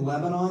you look at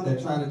Lebanon,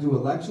 they're trying to do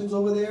elections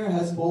over there.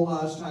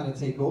 Hezbollah is trying to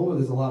take over.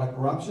 There's a lot of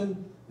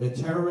corruption. The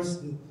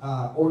terrorist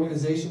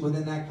organization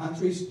within that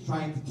country is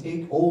trying to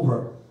take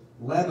over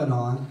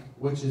Lebanon,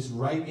 which is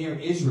right near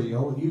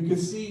Israel. You can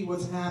see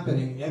what's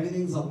happening.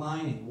 Everything's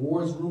aligning.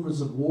 Wars, rumors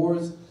of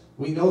wars.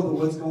 We know that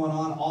what's going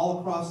on all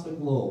across the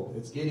globe.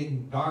 It's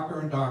getting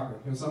darker and darker.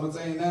 Can someone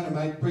say amen? Am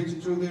I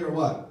preaching truth here or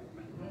what?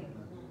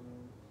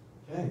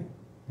 Okay.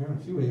 Hearing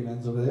a few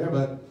amens over there,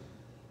 but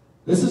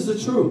this is the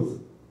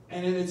truth.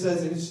 And then it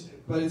says,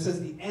 but it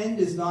says the end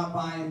is not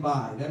by and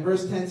by. Then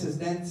verse 10 says,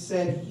 then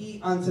said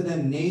he unto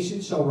them, nation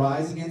shall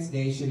rise against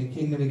nation and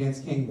kingdom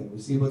against kingdom. We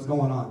see what's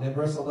going on. Then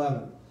verse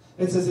 11.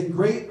 It says, and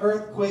great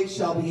earthquakes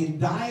shall be in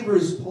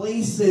divers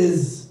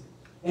places,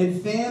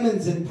 and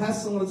famines and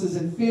pestilences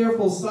and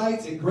fearful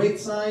sights, and great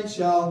signs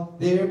shall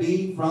there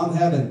be from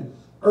heaven.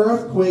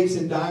 Earthquakes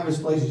in divers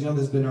places. You know,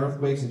 there's been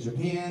earthquakes in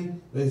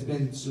Japan. There's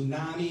been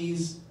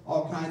tsunamis,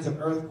 all kinds of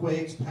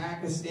earthquakes.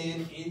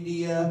 Pakistan,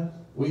 India.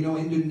 We know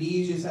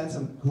Indonesia's had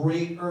some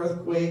great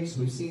earthquakes.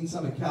 We've seen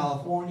some in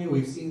California.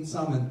 We've seen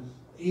some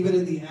even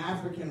in the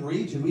African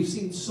region. We've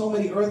seen so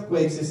many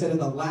earthquakes. They said in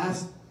the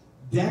last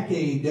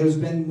decade, there's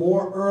been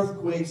more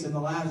earthquakes in the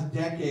last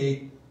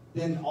decade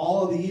than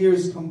all of the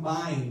years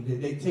combined.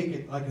 They take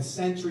it like a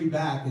century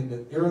back, and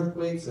the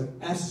earthquakes have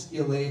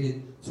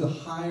escalated to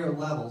higher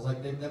levels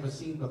like they've never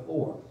seen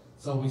before.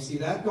 So we see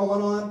that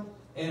going on.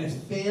 And it's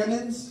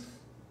famines.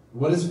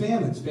 What is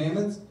famines?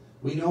 Famines,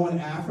 we know in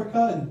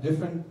Africa and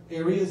different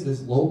areas,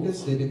 there's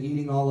locusts. They've been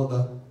eating all of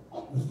the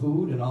the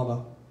food and all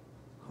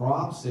the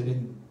crops, they've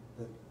been,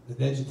 the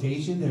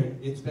vegetation,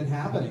 it's been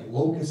happening.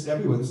 Locusts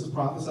everywhere. This is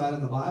prophesied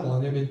in the Bible,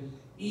 and they've been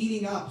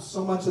eating up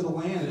so much of the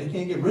land, and they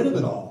can't get rid of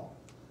it all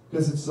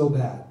because it's so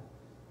bad.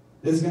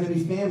 There's going to be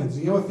famines.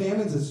 You know what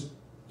famines is?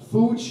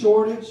 Food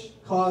shortage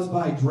caused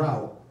by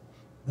drought.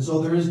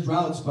 So there is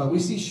droughts, but we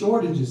see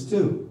shortages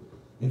too.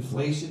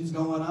 Inflation's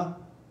going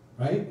up,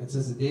 right? It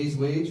says a day's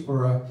wage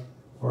for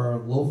a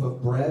loaf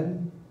of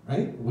bread,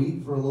 right?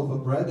 Wheat for a loaf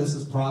of bread. This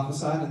is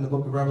prophesied in the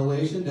book of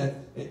Revelation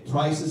that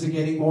prices are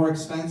getting more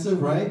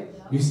expensive, right?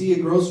 You see a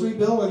grocery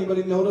bill,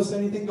 anybody notice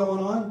anything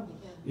going on?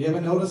 You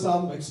ever notice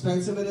how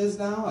expensive it is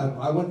now?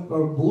 I went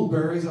for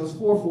blueberries, I was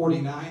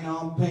 $4.49,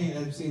 now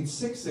I've seen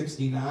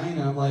 $6.69,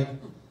 and I'm like,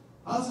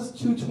 how's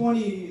this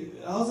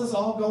 $2.20, how's this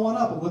all going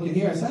up? I'm looking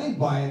here, I said, I ain't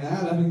buying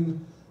that. I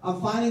mean,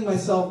 I'm finding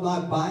myself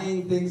not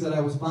buying things that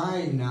I was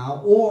buying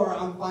now, or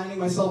I'm finding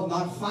myself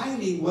not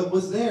finding what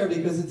was there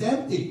because it's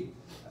empty.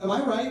 Am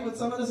I right with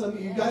some of this? I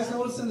mean, you guys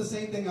noticing the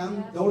same thing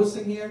I'm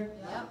noticing here?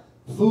 Yep.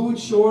 Food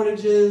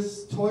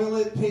shortages,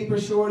 toilet paper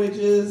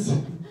shortages,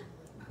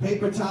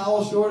 paper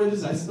towel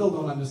shortages. I still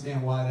don't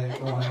understand why they're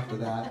going after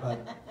that, but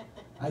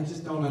I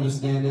just don't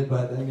understand it,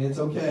 but I mean, it's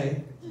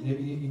okay.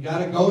 You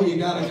gotta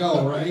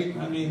go, right?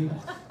 I mean,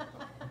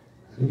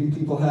 maybe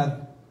people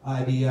have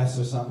IBS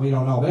or something, we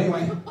don't know. But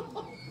anyway,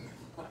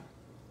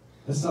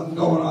 there's something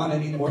going on, I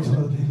need more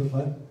toilet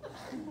paper,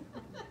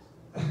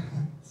 but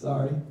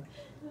sorry.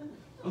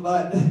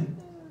 But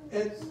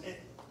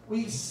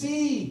we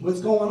see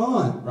what's going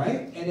on,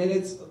 right? And then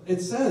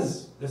it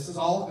says, this is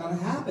all going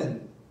to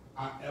happen.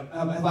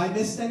 Have I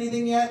missed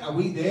anything yet? Are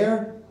we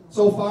there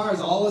so far?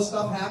 Is all this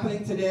stuff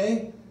happening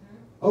today?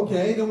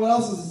 Okay, then what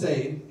else does it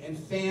say? And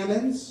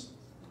famines,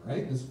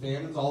 right? There's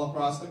famines all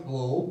across the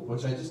globe,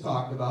 which I just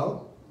talked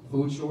about.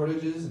 Food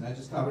shortages, and I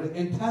just covered it.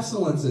 And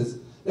pestilences.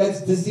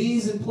 That's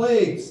disease and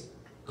plagues.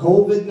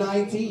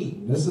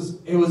 COVID-19.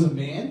 It was a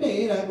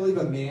man-made, I believe,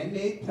 a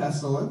man-made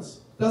pestilence.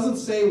 Doesn't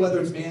say whether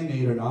it's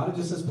man-made or not. It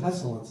just says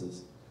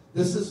pestilences.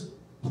 This is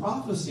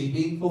prophecy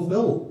being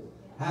fulfilled.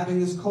 Having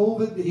this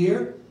COVID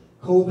here,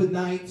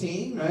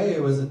 COVID-19, right?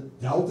 It was a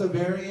Delta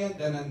variant,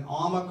 then an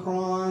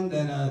Omicron,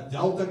 then a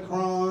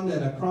Deltacron,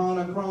 then a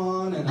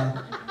Chronocron, and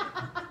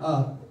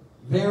a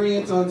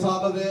variant on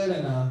top of it,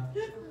 and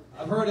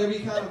I've heard every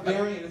kind of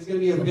variant. It's going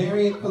to be a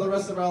variant for the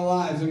rest of our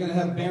lives. We're going to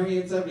have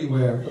variants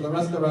everywhere for the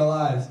rest of our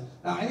lives.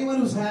 Now, anyone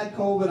who's had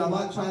COVID, I'm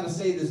not trying to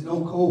say there's no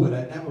COVID.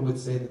 I never would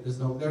say that there's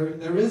no.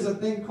 There is a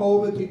thing,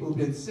 COVID. People have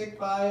been sick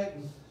by it.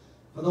 And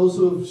for those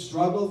who have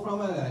struggled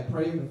from it, I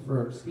pray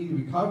for speedy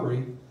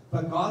recovery.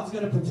 But God's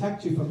going to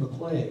protect you from the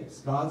plagues.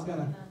 God's going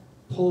to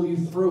pull you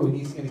through, and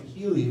He's going to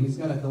heal you. He's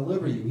going to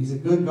deliver you. He's a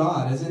good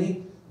God, isn't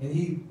He? And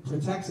He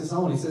protects His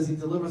own. He says He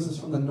delivers us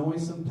from the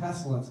noisome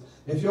pestilence.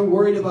 If you're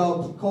worried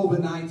about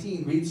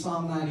COVID-19, read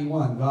Psalm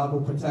 91. God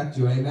will protect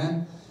you.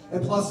 Amen?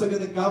 And plus, look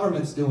at the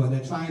government's doing.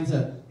 They're trying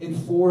to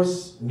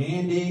enforce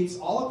mandates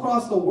all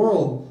across the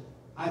world.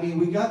 I mean,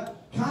 we got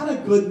kind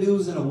of good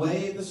news in a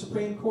way at the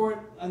Supreme Court.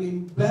 I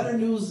mean, better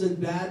news than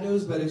bad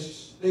news, but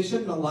they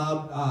shouldn't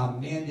allow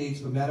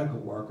mandates for medical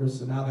workers.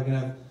 So now they're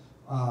going to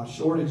have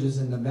shortages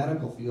in the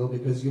medical field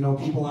because, you know,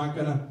 people aren't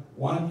going to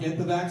want to get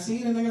the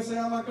vaccine, and they're going to say,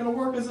 I'm not going to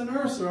work as a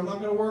nurse, or I'm not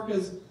going to work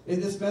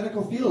in this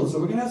medical field. So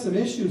we're going to have some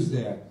issues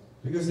there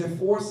because they're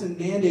forcing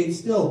mandates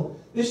still.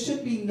 There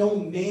should be no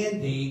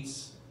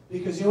mandates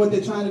because, you know what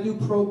they're trying to do?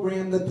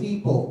 Program the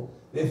people.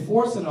 They're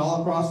forcing it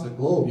all across the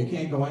globe. You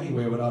can't go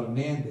anywhere without a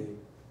mandate.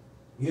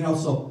 You know,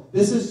 so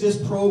this is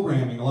just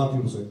programming. A lot of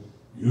people say,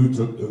 you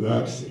took the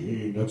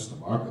vaccine, that's the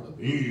mark of the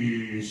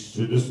beast,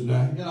 and this and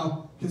that. You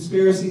know,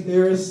 conspiracy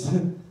theorists.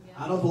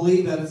 I don't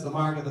believe that it's the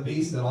mark of the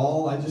beast at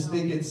all. I just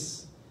think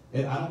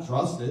I don't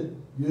trust it.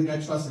 You think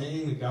I trust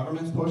anything the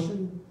government's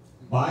pushing?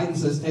 Biden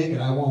says take it,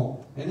 I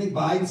won't. Anything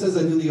Biden says,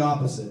 I do the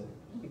opposite.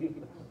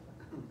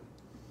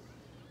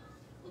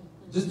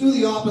 Just do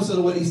the opposite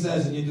of what he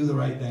says and you do the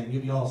right thing.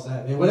 You'll be all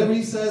set. And whatever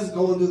he says,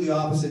 go and do the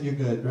opposite, you're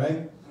good,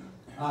 right?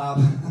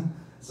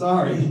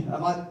 Sorry,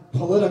 I'm not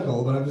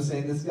political, but I'm just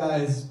saying this guy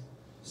is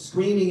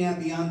screaming at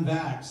the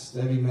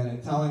unvaxxed every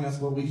minute, telling us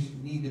what we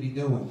need to be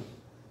doing.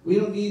 We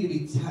don't need to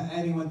be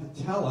anyone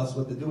to tell us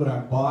what to do with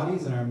our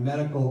bodies and our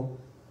medical,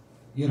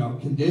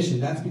 condition.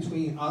 That's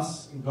between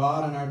us and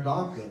God and our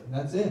doctor.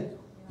 That's it.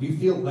 If you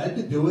feel led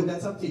to do it,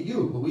 that's up to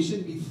you. But we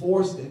shouldn't be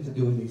forced into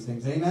doing these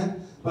things.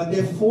 Amen? But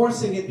they're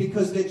forcing it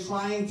because they're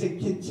trying to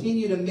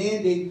continue to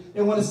mandate.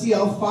 They want to see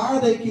how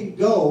far they can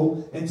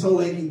go until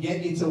they can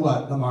get you to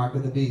what? The mark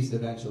of the beast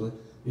eventually.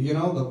 You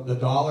know, the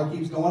dollar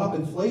keeps going up.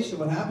 Inflation,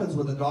 what happens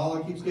when the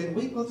dollar keeps getting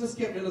weak? We'll just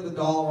get rid of the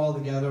dollar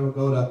altogether. We'll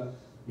go to,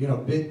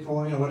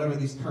 Bitcoin or whatever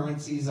these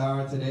currencies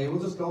are today.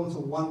 We'll just go into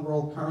one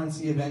world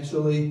currency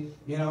eventually,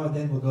 and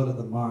then we'll go to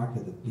the mark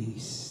of the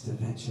beast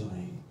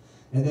eventually.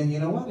 And then, you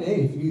know what?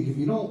 Hey, if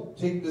you don't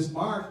take this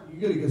mark, you're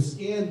going to get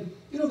scanned.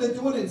 They're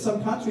doing it in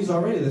some countries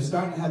already. They're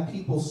starting to have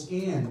people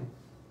scanned.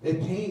 They're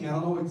paying. I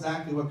don't know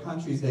exactly what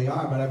countries they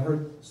are, but I've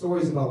heard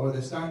stories about where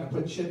they're starting to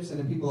put chips in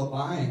and people are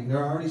buying.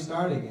 They're already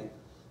starting it.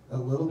 A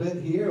little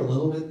bit here, a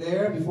little bit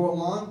there. Before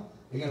long,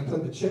 They're going to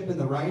put the chip in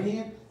the right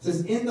hand. It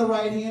says, in the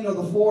right hand or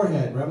the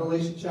forehead.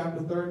 Revelation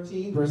chapter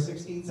 13, verse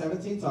 16,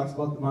 17 talks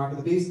about the mark of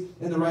the beast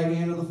in the right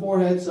hand or the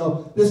forehead.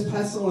 So this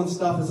pestilence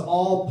stuff is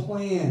all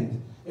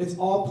planned. It's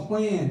all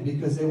planned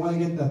because they want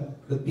to get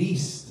the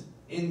beast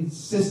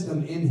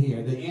system in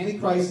here. The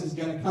Antichrist is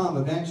going to come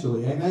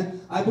eventually.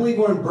 Amen? I believe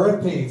we're in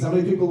birth pains. How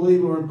many people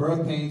believe we're in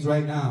birth pains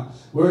right now?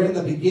 We're in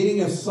the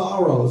beginning of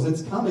sorrows.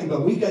 It's coming,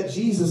 but we got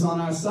Jesus on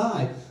our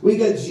side. We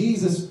got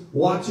Jesus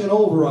watching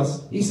over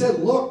us. He said,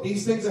 look,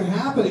 these things are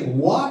happening.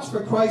 Watch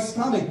for Christ's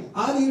coming.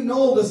 How do you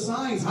know the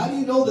signs? How do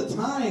you know the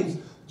times?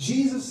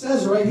 Jesus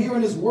says right here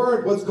in his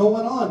word what's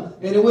going on.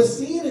 And we're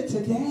seeing it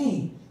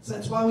today. So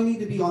that's why we need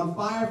to be on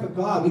fire for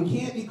God. We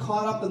can't be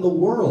caught up in the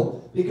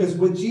world, because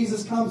when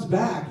Jesus comes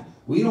back,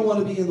 we don't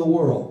want to be in the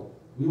world.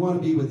 We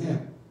want to be with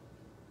him.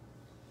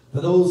 For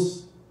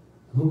those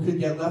who could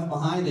get left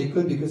behind, they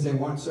could because they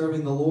weren't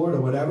serving the Lord or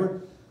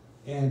whatever.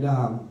 And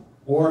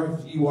or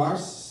if you are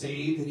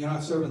saved and you're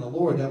not serving the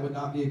Lord, that would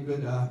not be a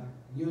good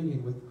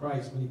union with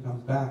Christ when he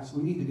comes back. So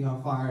we need to be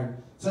on fire. And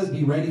it says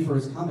be ready for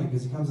his coming,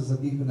 because he comes as a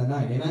thief in the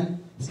night.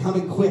 Amen? He's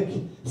coming quick.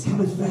 He's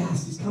coming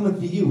fast. He's coming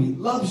for you. He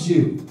loves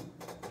you.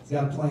 He's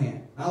got a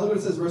plan. Now look what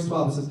it says, verse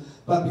 12. It says,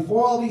 but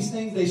before all these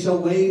things they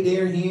shall lay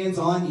their hands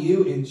on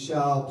you and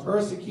shall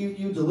persecute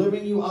you,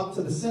 delivering you up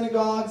to the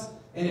synagogues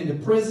and into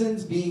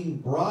prisons, being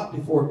brought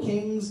before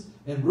kings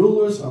and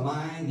rulers for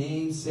my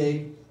name's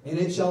sake. And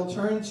it shall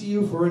turn to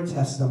you for a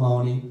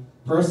testimony.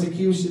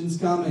 Persecution's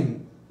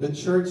coming. The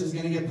church is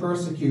going to get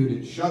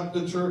persecuted. Shut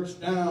the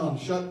church down.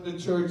 Shut the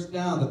church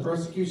down. The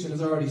persecution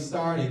is already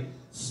starting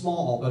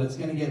small, but it's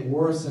going to get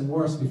worse and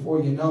worse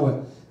before you know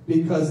it.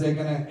 Because they're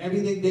going to,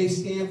 everything they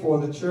stand for,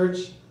 the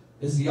church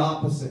is the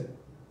opposite.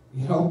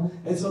 You know?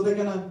 And so they're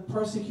going to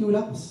persecute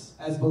us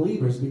as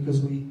believers because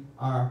we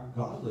are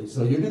godly.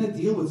 So you're going to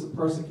deal with some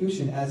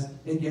persecution as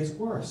it gets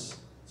worse.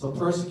 So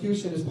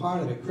persecution is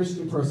part of it,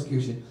 Christian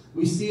persecution.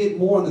 We see it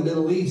more in the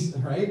Middle East,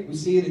 right? We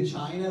see it in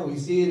China. We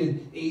see it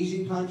in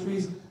Asian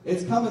countries.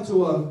 It's coming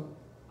to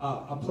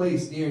a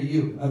place near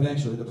you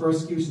eventually. The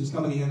persecution is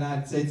coming to the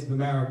United States of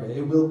America.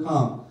 It will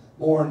come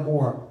more and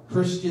more.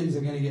 Christians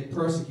are going to get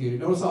persecuted.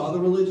 Notice how other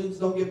religions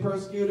don't get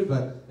persecuted,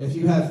 but if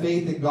you have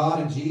faith in God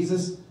and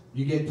Jesus,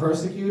 you get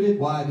persecuted.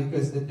 Why?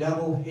 Because the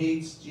devil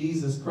hates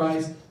Jesus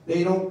Christ.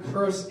 They don't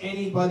curse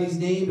anybody's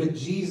name but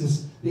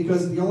Jesus,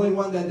 because the only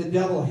one that the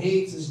devil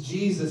hates is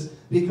Jesus,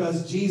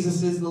 because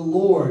Jesus is the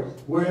Lord.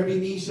 Where every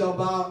knee shall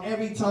bow,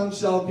 every tongue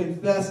shall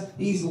confess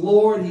he's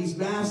Lord, he's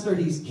master,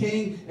 he's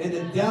king, and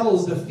the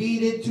devil's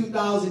defeated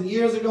 2,000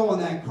 years ago on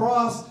that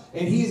cross,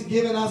 and he's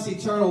given us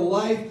eternal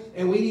life,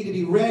 and we need to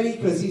be ready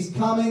because he's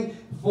coming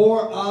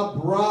for a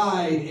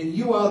bride, and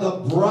you are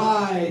the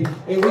bride,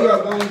 and we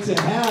are going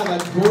to have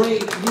a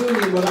great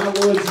union with our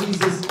Lord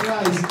Jesus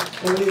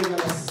Christ, and we are going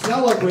to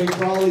celebrate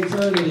for all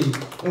eternity.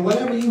 And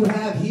whatever you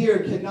have here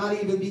cannot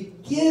even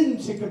begin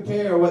to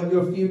compare what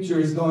your future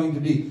is going to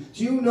be.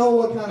 Do you know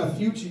what kind of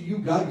future you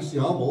got? You say,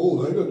 I'm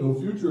old, I got no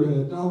future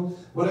ahead. No,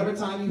 whatever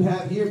time you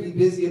have here, be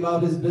busy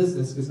about his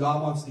business, because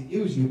God wants to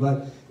use you,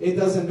 but it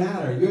doesn't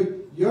matter.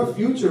 Your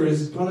future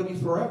is going to be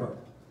forever.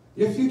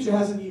 Your future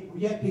hasn't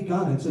yet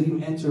begun until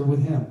you enter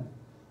with him.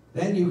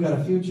 Then you've got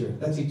a future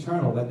that's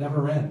eternal, that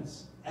never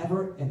ends.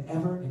 Ever and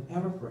ever and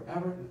ever,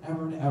 forever and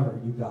ever and ever,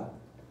 you've got it.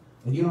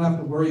 And you don't have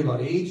to worry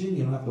about aging.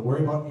 You don't have to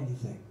worry about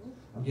anything.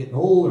 I'm getting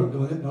old, or I'm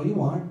doing it. No, you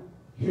aren't.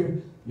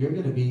 You're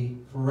going to be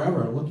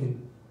forever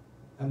looking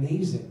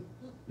amazing.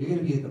 You're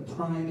going to be at the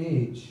prime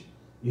age.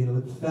 You're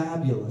going to look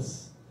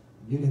fabulous.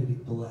 You're going to be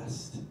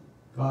blessed.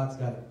 God's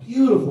got a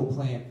beautiful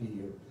plan for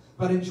you.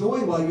 But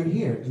enjoy while you're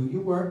here. Do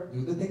your work.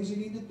 Do the things you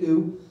need to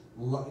do.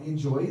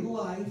 Enjoy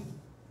life.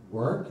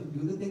 Work and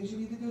do the things you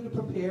need to do to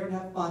prepare and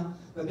have fun.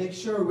 But make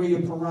sure where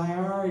your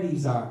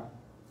priorities are.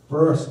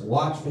 First,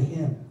 watch for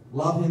him.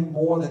 Love him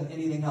more than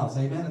anything else.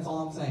 Amen? That's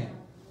all I'm saying.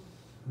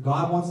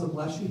 God wants to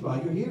bless you while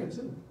you're here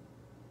too.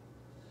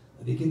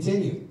 Let me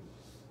continue.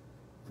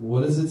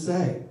 What does it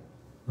say?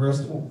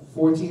 Verse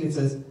 14, it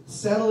says,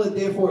 settle it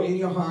therefore in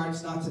your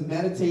hearts not to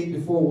meditate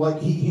before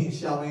what ye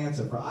shall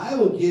answer. For I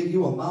will give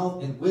you a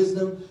mouth and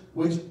wisdom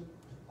which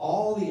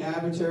all the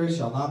adversaries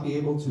shall not be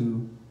able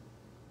to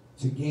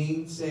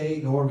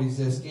gainsay nor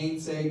resist.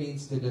 Gainsay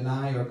means to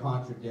deny or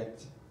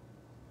contradict.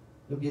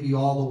 He'll give you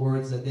all the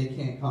words that they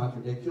can't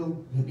contradict.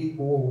 He'll be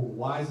more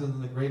wiser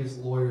than the greatest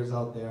lawyers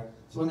out there.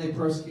 So when they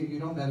persecute you,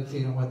 don't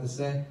meditate on what to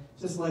say.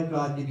 Just let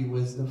God give you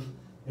wisdom.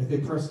 If they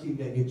persecute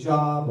you at your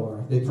job,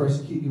 or if they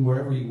persecute you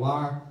wherever you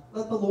are,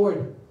 let the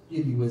Lord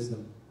give you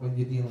wisdom when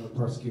you're dealing with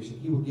persecution.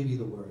 He will give you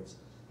the words.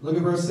 Look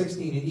at verse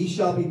 16. And ye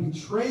shall be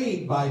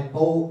betrayed by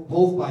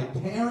both by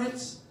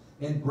parents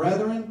and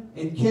brethren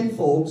and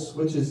kinfolks,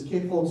 which is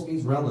kinfolks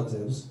means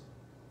relatives,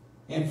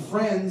 and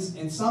friends,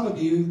 and some of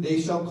you they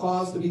shall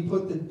cause to be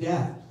put to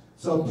death.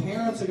 So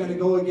parents are going to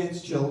go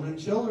against children.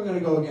 Children are going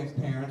to go against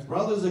parents.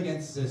 Brothers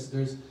against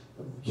sisters.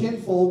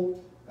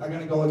 Kinfolk are going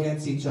to go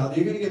against each other.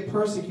 You're going to get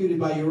persecuted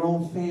by your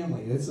own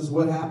family. This is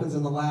what happens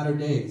in the latter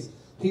days.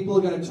 People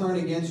are going to turn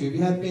against you. If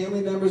you have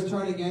family members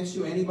turn against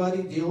you,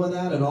 anybody deal with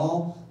that at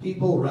all?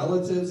 People,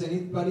 relatives,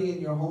 anybody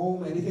in your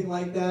home, anything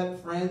like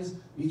that, friends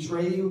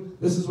betray you?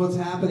 This is what's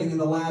happening in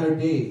the latter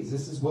days.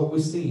 This is what we're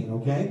seeing,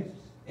 okay?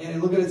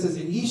 And look at it, it says,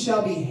 and ye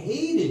shall be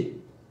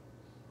hated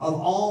of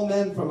all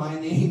men for my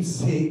name's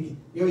sake.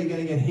 You know, you're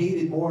going to get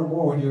hated more and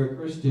more when you're a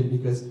Christian,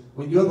 because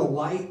when you're the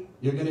light,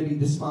 you're going to be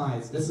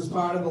despised. This is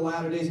part of the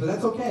latter days, but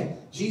that's okay.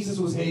 Jesus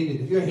was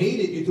hated. If you're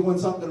hated, you're doing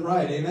something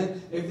right,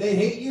 amen? If they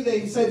hate you,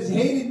 they said, it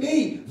hated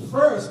me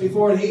first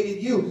before it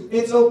hated you.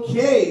 It's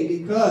okay,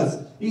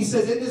 because he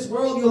says, in this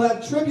world you'll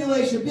have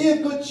tribulation. Be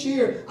of good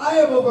cheer. I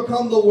have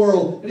overcome the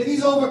world. And if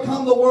he's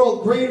overcome the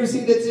world, greater is he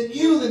that's in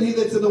you than he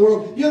that's in the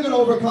world. You're going to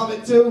overcome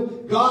it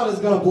too. God is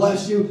going to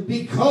bless you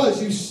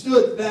because you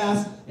stood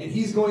fast, and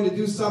he's going to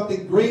do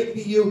something great for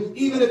you,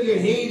 even if you're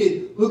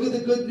hated. Look at the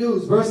good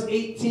news. Verse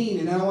 18,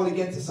 and I want to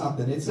get to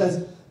something. It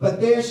says,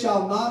 but there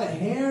shall not a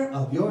hair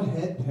of your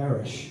head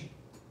perish.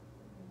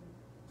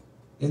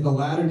 In the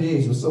latter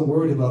days, we're so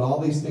worried about all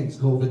these things.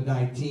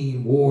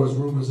 COVID-19, wars,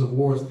 rumors of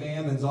wars,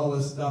 famines, all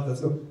this stuff.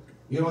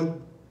 You know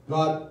what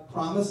God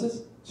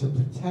promises? To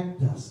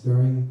protect us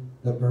during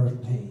the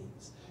birth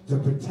pains. To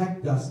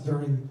protect us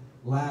during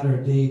latter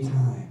day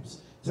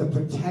times. To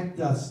protect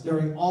us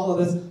during all of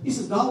this. He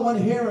says, not one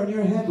hair on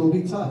your head will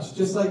be touched.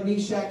 Just like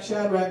Meshach,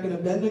 Shadrach, and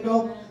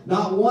Abednego,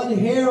 not one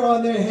hair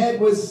on their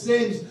head was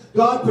singed.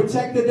 God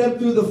protected them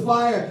through the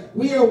fire.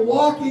 We are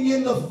walking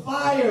in the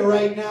fire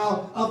right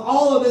now of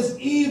all of this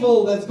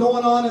evil that's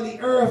going on in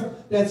the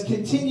earth, that's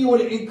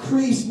continuing to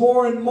increase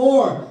more and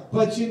more.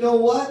 But you know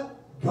what?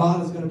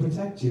 God is going to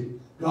protect you.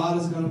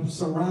 God is going to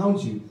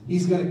surround you.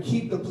 He's going to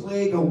keep the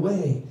plague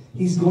away.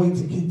 He's going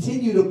to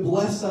continue to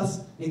bless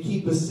us and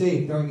keep us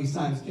safe during these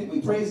times. Can we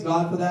praise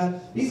God for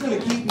that? He's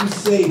going to keep you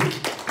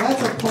safe.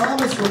 That's a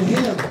promise from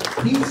him.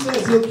 He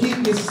says he'll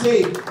keep you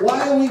safe.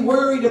 Why are we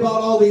worried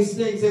about all these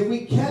things? If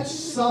we catch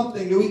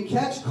something, if we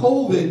catch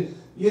COVID,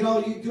 you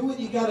know, you do what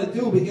you got to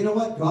do. But you know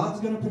what? God's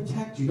going to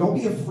protect you. Don't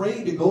be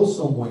afraid to go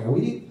somewhere.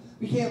 We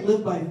can't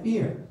live by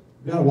fear.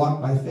 We've got to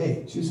walk by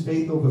faith. Choose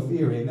faith over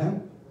fear.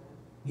 Amen?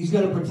 He's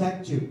going to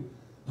protect you.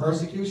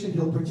 Persecution,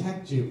 he'll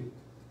protect you.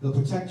 He'll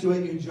protect you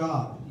at your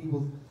job.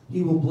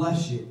 He will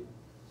bless you.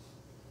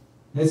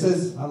 It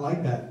says, I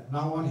like that,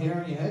 not one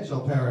hair on your head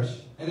shall perish.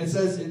 And it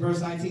says in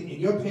verse 19,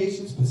 in your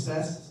patience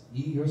possess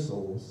ye your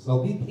souls.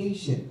 So be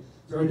patient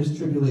during this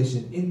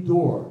tribulation.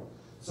 Endure.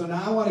 So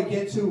now I want to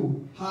get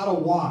to how to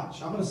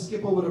watch. I'm going to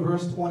skip over to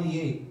verse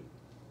 28.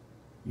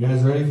 You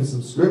guys ready for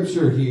some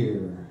scripture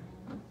here?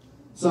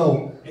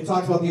 So, it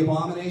talks about the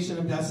abomination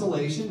of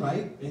desolation,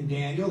 right? In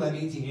Daniel, that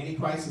means the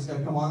Antichrist is going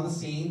to come on the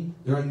scene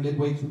during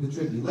midway through the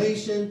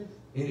tribulation.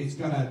 And it's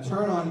going to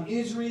turn on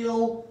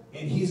Israel,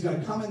 and he's going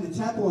to come in the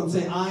temple and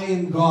say, I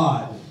am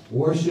God,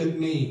 worship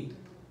me.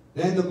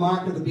 Then the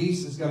mark of the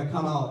beast is going to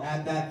come out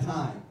at that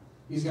time.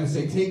 He's going to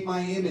say, take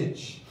my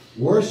image,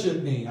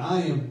 worship me, I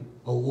am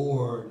the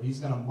Lord. He's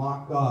going to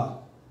mock God.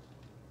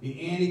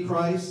 The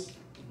Antichrist,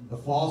 the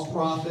false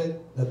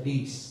prophet, the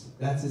beast.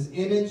 That's his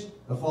image.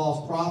 The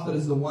false prophet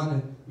is the one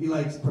that he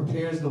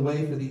prepares the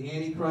way for the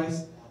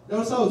Antichrist.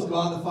 Notice how it's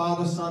God, the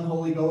Father, Son,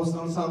 Holy Ghost.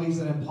 Notice how he's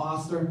an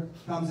imposter.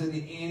 Comes in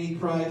the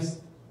Antichrist,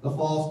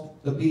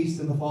 the beast,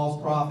 and the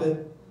false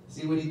prophet.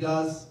 See what he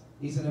does?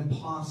 He's an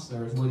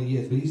imposter is what he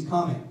is. But he's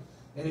coming.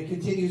 And it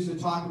continues to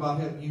talk about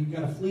him. You're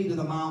going to flee to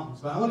the mountains.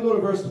 But I want to go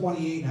to verse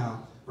 28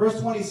 now. Verse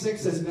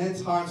 26 says,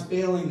 men's hearts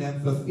failing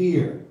them for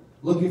fear.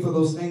 Looking for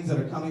those things that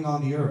are coming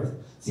on the earth.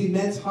 See,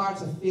 men's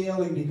hearts are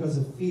failing because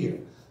of fear.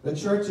 The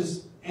church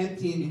is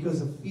emptying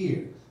because of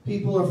fear.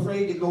 People are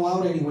afraid to go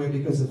out anywhere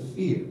because of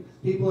fear.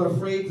 People are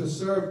afraid to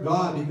serve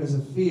God because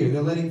of fear.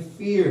 They're letting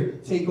fear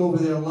take over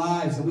their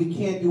lives, and we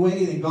can't do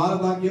anything. God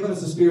has not given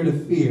us a spirit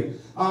of fear.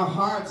 Our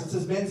hearts, it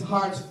says men's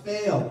hearts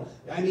fail.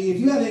 I mean, if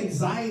you have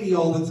anxiety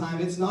all the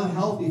time, it's not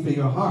healthy for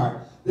your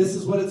heart. This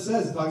is what it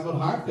says. It talks about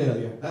heart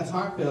failure. That's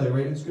heart failure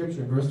right in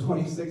Scripture. In verse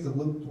 26 of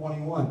Luke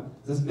 21.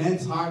 It says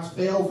men's hearts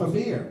fail for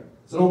fear.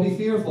 So don't be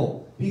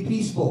fearful. Be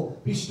peaceful.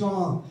 Be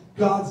strong.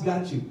 God's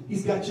got you.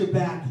 He's got your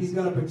back. He's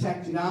going to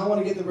protect you. Now I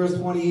want to get to verse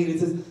 28. It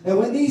says, and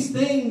when these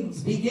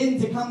things begin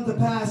to come to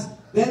pass,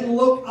 then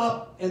look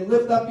up and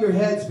lift up your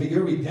heads, for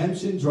your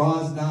redemption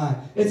draws nigh.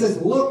 It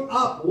says, look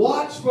up.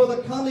 Watch for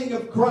the coming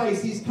of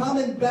Christ. He's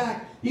coming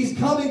back. He's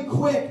coming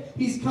quick.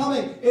 He's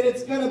coming. And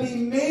it's going to be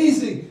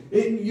amazing.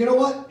 You know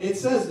what? It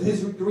says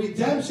his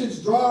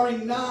redemption's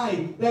drawing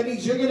nigh. That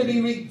means you're going to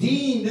be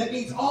redeemed. That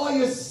means all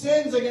your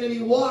sins are going to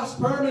be washed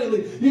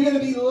permanently. You're going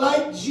to be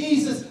like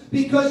Jesus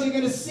because you're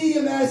going to see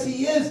him as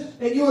he is.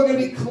 And you are going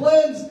to be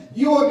cleansed.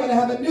 You are going to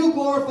have a new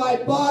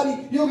glorified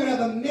body. You're going to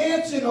have a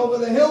mansion over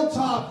the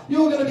hilltop.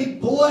 You're going to be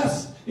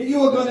blessed. And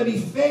you are going to be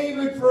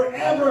favored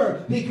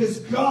forever because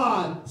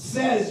God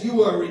says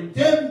you are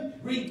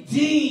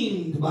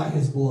redeemed by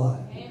his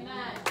blood. Amen.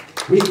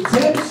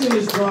 Redemption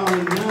is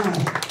drawing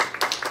nigh.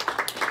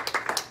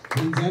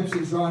 Redemption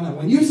is drawing nigh.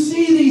 When you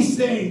see these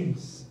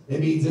things, it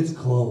means it's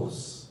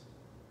close.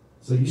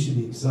 So you should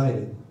be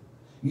excited.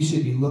 You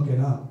should be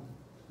looking up.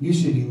 you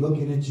should be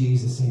looking at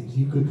Jesus saying,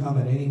 you could come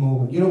at any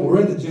moment. You know,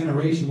 we're in the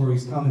generation where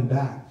he's coming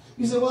back.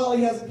 You say, well,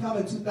 he hasn't come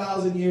in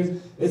 2,000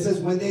 years. It says,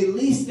 when they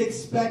least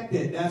expect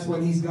it, that's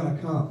when he's going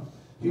to come.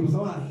 People say,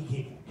 well,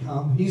 he can't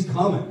come. He's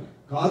coming.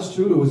 God's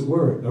true to his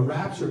word. The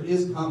rapture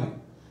is coming.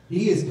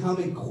 He is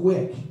coming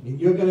quick, and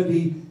you're going to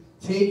be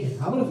taken.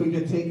 How about if we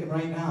get taken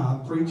right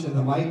now? I'm preaching,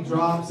 the mic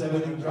drops,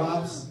 everything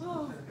drops.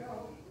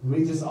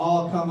 We just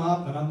all come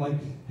up, and I'm like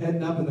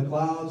heading up in the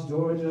clouds,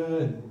 Georgia,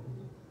 and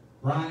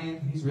Brian,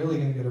 he's really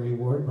going to get a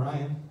reward,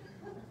 Brian,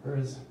 for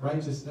his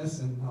righteousness,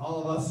 and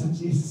all of us in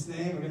Jesus'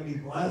 name are going to be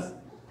blessed.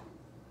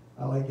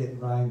 I like getting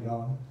Brian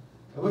going.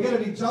 And we're going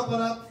to be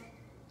jumping up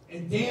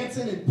and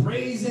dancing and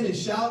praising and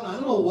shouting. I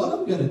don't know what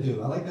I'm going to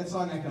do. I like that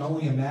song, I Can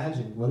Only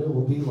Imagine what it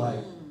will be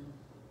like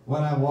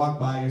when I walk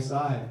by your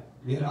side,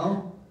 you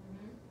know?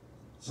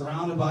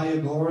 Surrounded by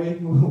your glory,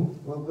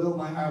 what will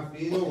my heart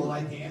feel? Will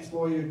I dance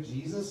for you,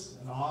 Jesus?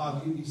 In awe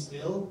of you be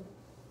still?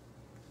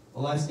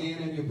 Will I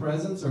stand in your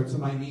presence, or to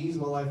my knees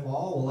will I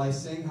fall? Will I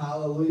sing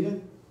hallelujah?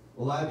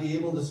 Will I be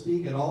able to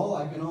speak at all?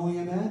 I can only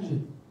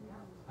imagine.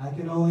 I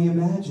can only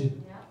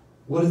imagine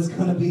what it's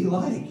going to be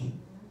like.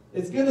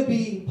 It's going to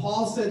be,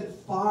 Paul said,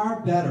 far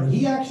better.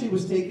 He actually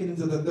was taken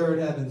into the third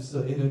heavens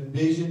so in a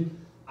vision,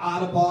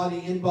 out of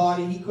body, in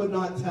body. He could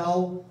not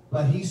tell,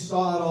 but he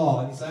saw it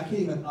all. And he said, I can't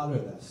even utter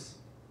this.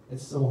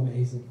 It's so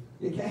amazing.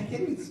 I can't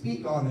even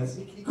speak on this.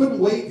 He couldn't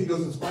wait. He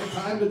goes, it's my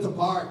time to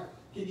depart.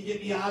 Can you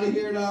get me out of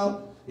here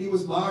now? He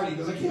was martyred. He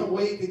goes, I can't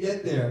wait to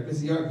get there.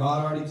 Because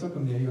God already took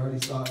him there. He already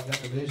saw it, got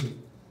the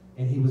vision.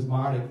 And he was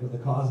martyred for the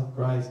cause of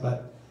Christ.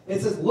 But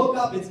it says, look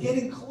up. It's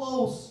getting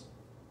close.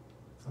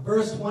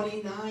 Verse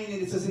 29,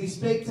 and it says, and he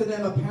spake to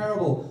them a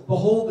parable.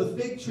 Behold, the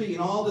fig tree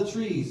and all the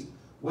trees.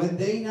 When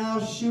they now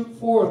shoot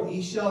forth,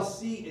 ye shall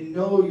see and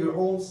know your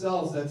own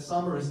selves that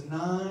summer is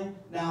now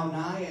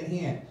nigh at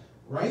hand.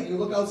 Right? You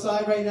look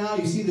outside right now,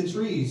 you see the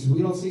trees.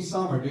 We don't see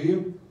summer, do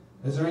you?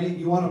 Is there any,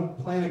 you want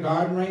to plant a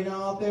garden right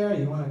now out there?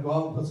 You want to go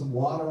out and put some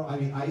water,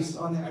 ice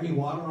on there,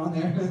 water on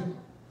there?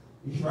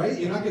 Right?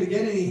 You're not going to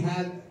get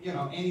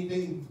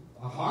anything,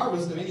 a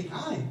harvest of any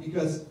kind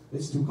because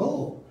it's too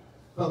cold.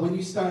 But when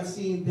you start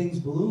seeing things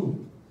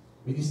bloom,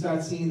 when you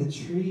start seeing the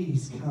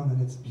trees come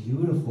and it's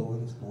beautiful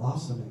and it's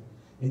blossoming,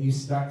 and you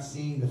start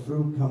seeing the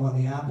fruit come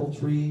on the apple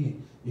tree,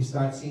 and you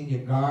start seeing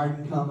your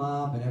garden come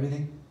up and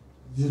everything,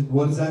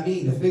 what does that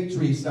mean? The fig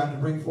tree is starting to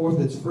bring forth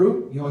its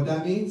fruit. You know what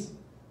that means?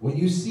 When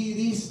you see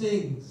these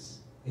things,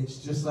 it's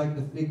just like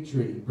the fig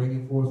tree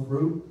bringing forth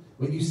fruit.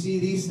 When you see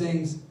these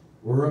things,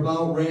 we're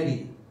about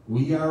ready.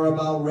 We are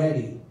about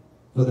ready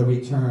for the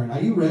return.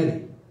 Are you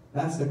ready?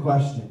 That's the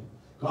question.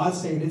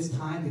 God's saying it's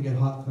time to get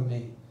hot for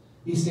me.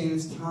 He's saying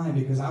it's time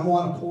because I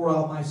want to pour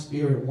out my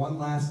spirit one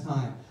last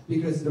time.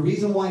 Because the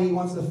reason why he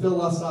wants to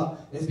fill us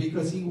up is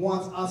because he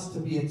wants us to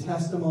be a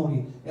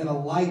testimony and a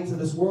light to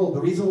this world.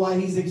 The reason why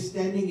he's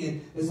extending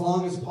it as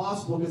long as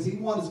possible because he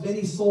wants as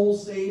many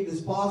souls saved as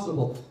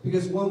possible.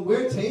 Because when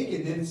we're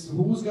taken, it's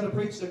who's going to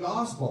preach the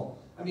gospel?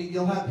 I mean,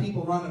 you'll have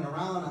people running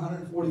around,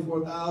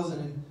 144,000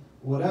 and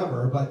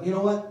whatever. But you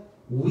know what?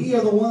 We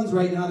are the ones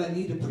right now that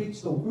need to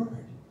preach the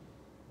word.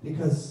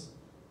 Because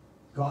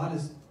God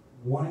is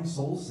wanting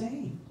souls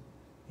saved.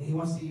 And he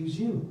wants to use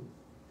you.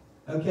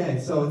 Okay,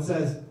 so it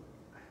says,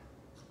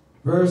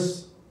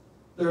 verse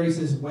 30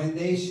 says, when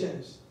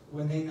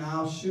they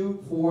now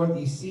shoot forth,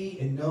 ye see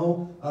and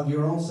know of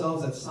your own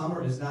selves that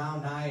summer is now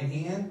nigh at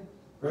hand.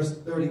 Verse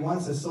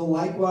 31 says, so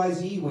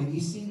likewise ye, when ye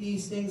see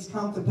these things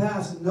come to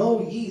pass,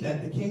 know ye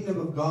that the kingdom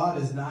of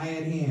God is nigh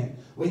at hand.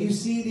 When you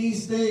see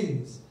these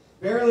things,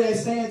 verily I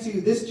say unto you,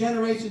 this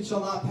generation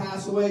shall not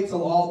pass away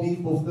till all be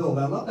fulfilled.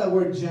 I love that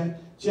word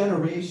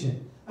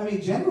generation. I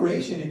mean,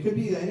 generation, it could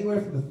be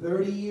anywhere from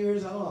 30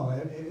 years. I don't know.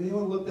 Have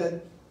anyone looked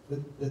at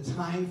the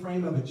time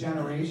frame of a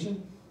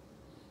generation?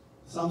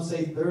 Some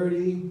say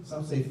 30,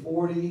 some say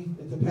 40.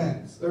 It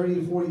depends. 30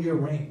 to 40 year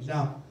range.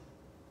 Now,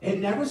 it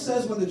never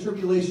says when the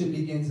tribulation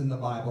begins in the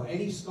Bible.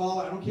 Any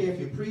scholar, I don't care if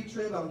you're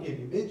pre-trib, I don't care if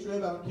you're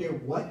mid-trib, I don't care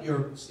what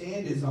your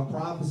stand is on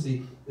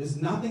prophecy. There's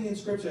nothing in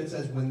Scripture that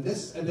says when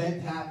this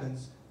event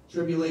happens,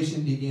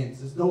 tribulation begins.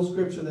 There's no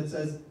Scripture that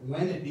says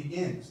when it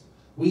begins.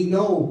 We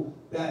know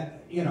that,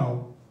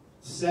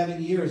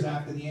 7 years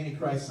after the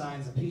Antichrist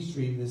signs a peace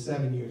treaty, there's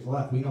 7 years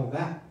left. We know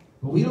that.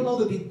 But we don't know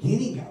the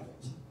beginning of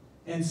it.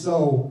 And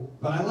so,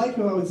 but I like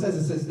how it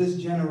says, this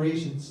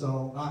generation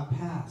shall not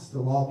pass,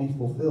 till all be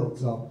fulfilled.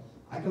 So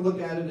I can look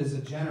at it as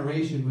a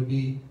generation would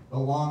be the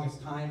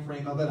longest time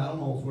frame of it. I don't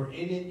know if we're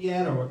in it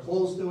yet or we're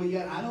close to it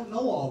yet. I don't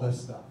know all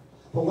this stuff.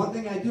 But one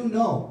thing I do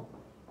know,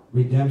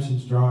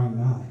 redemption's drawing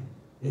nigh.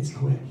 It's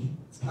quick.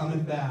 It's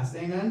coming fast.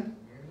 Amen?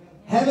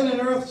 Heaven and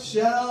earth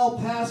shall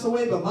pass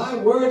away, but my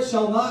word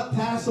shall not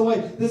pass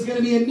away. There's going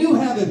to be a new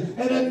heaven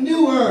and a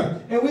new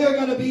earth, and we are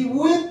going to be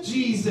with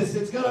Jesus.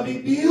 It's going to be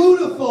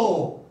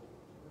beautiful.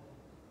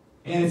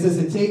 And it says,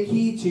 and take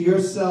heed to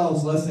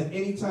yourselves, lest at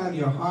any time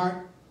your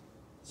heart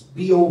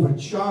be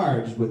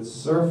overcharged with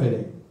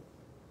surfeiting.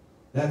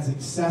 That's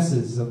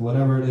excesses of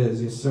whatever it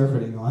is you're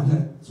surfeiting on.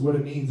 That's what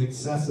it means,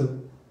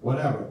 excessive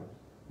whatever.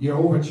 you're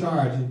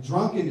overcharged, and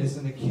drunkenness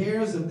and the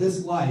cares of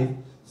this life,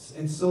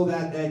 and so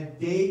that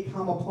day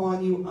come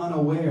upon you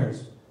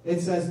unawares.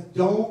 It says,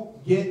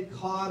 don't get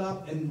caught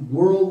up in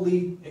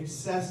worldly,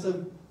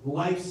 excessive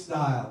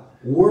lifestyle,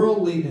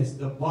 worldliness,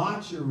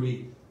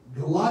 debauchery,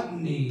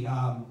 gluttony,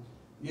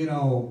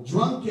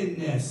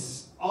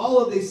 drunkenness, all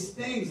of these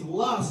things,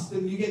 lust,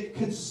 and you get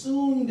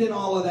consumed in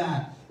all of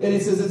that. And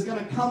it says it's going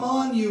to come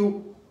on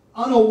you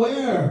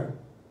unaware.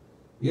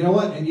 You know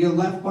what? And you're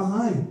left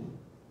behind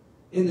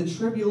in the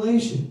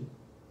tribulation.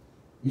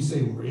 You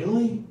say,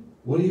 really?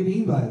 What do you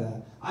mean by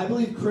that? I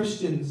believe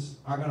Christians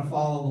are going to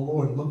follow the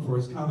Lord and look for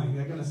His coming.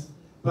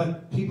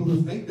 But people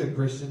who think they're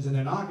Christians and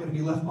they're not going to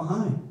be left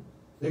behind.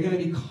 They're going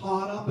to be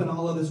caught up in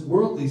all of this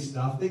worldly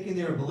stuff, thinking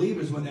they're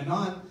believers when they're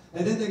not.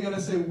 And then they're going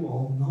to say,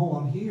 well, no,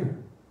 I'm here.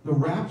 The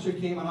rapture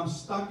came and I'm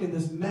stuck in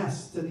this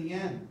mess to the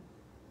end.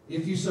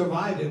 If you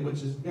survive it,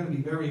 which is going to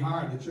be very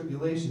hard, the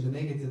tribulation, to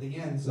make it to the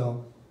end.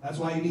 So that's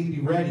why you need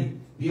to be ready.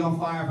 Be on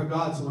fire for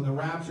God, so when the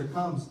rapture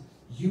comes,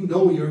 you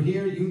know you're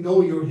here. You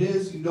know you're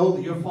His. You know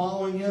that you're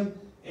following Him.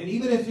 And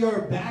even if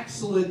you're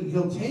backslidden,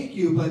 He'll take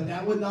you, but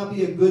that would not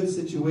be a good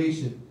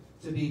situation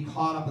to be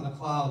caught up in the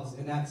clouds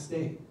in that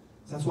state.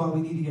 So that's why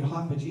we need to get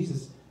hot for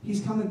Jesus.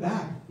 He's coming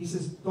back. He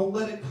says, don't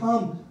let it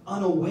come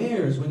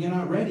unawares when you're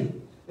not ready.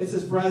 It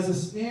says, for as a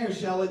snare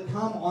shall it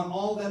come on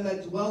all them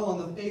that dwell on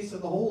the face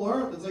of the whole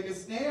earth. It's like a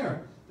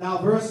snare. Now,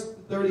 verse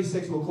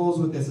 36, we'll close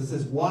with this. It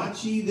says,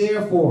 watch ye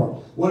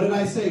therefore. What did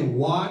I say?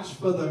 Watch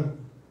for the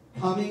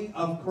coming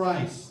of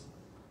Christ.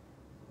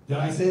 Did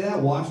I say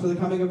that? Watch for the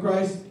coming of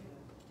Christ?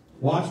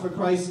 Watch for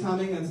Christ's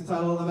coming. That's the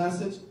title of the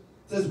message. It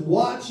says,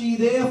 watch ye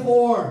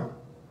therefore.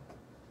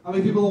 How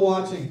many people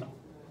are watching?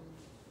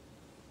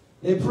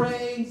 They're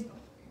praying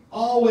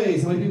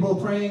always. How many people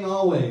are praying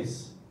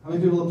always? How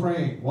many people are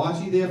praying?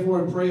 Watch ye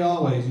therefore and pray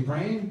always. You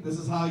praying? This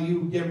is how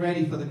you get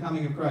ready for the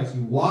coming of Christ.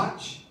 You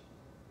watch,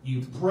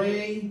 you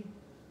pray,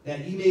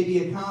 that ye may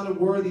be accounted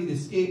worthy to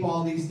escape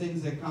all these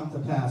things that come to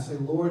pass. Say,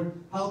 Lord,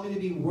 help me to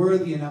be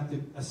worthy enough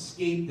to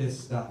escape this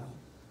stuff.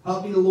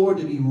 Help me, Lord,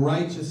 to be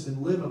righteous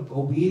and live an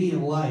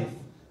obedient life,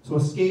 to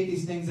escape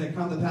these things that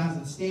come to pass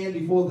and stand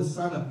before the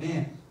Son of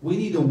Man. We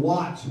need to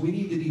watch. We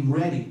need to be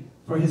ready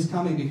for His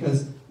coming,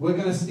 because we're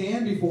going to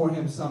stand before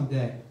Him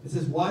someday. It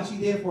says, watch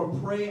ye therefore,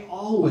 pray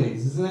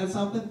always. Isn't that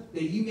something?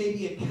 That you may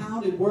be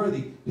accounted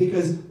worthy.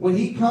 Because when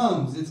He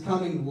comes, it's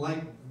coming like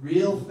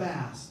real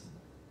fast.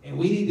 And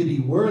we need to be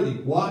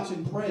worthy. Watch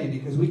and pray,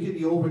 because we could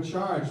be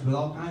overcharged with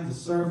all kinds of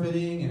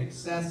surfeiting and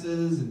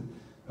excesses.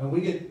 And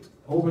we get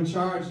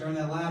overcharged during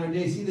that latter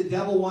day. See, the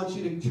devil wants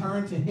you to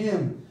turn to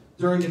him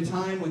during the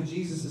time when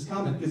Jesus is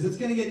coming, because it's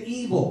going to get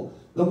evil.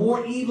 The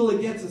more evil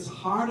it gets, it's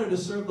harder to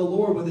serve the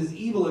Lord when there's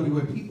evil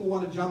everywhere. People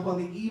want to jump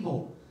on the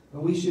evil.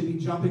 But we should be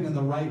jumping in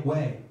the right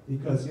way.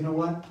 Because you know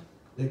what?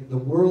 The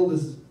world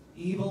is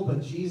evil,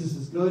 but Jesus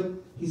is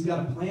good. He's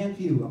got a plan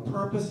for you, a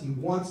purpose. He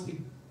wants to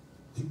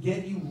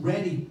get you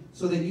ready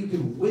so that you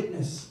can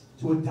witness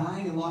to a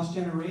dying and lost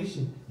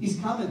generation. He's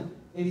coming,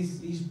 and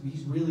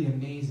he's really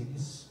amazing.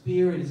 His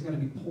Spirit is going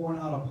to be pouring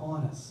out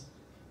upon us.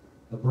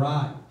 The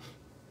bride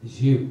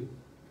is you.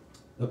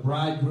 The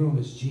bridegroom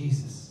is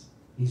Jesus.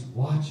 He's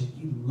watching.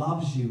 He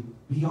loves you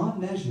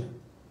beyond measure.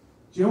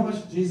 Do you know how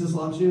much Jesus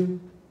loves you?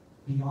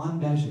 Beyond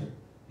measure.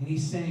 And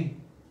He's saying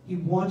He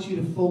wants you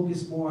to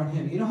focus more on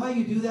Him. You know how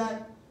you do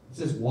that? It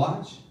says,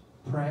 watch,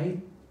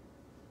 pray.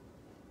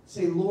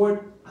 Say,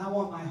 Lord, I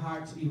want my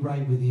heart to be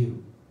right with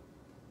you.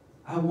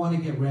 I want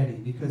to get ready.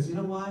 Because you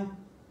know why?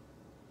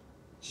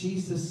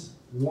 Jesus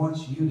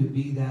wants you to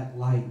be that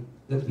light,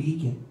 the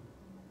beacon.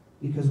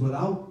 Because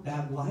without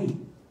that light,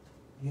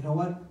 you know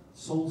what?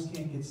 Souls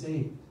can't get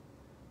saved.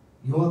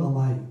 You're the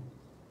light.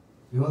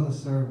 You're the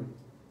servant.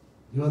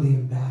 You're the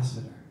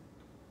ambassador.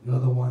 You're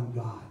the one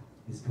God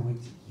is going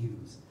to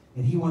use.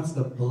 And He wants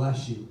to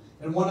bless you.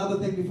 And one other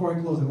thing before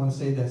I close, I want to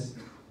say this.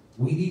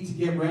 We need to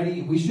get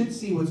ready. We should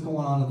see what's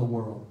going on in the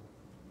world.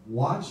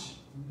 Watch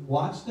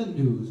the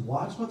news.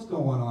 Watch what's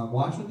going on.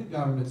 Watch what the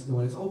government's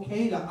doing. It's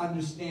okay to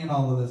understand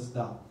all of this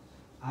stuff.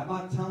 I'm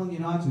not telling you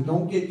not to.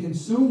 Don't get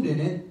consumed in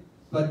it,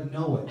 but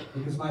know it.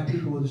 Because my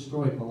people are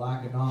destroyed for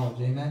lack of knowledge.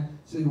 Amen?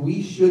 So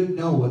we should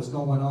know what's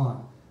going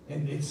on.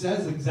 And it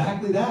says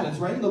exactly that. It's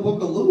right in the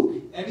book of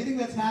Luke. Everything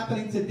that's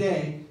happening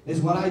today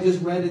is what I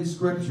just read in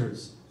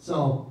Scriptures.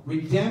 So,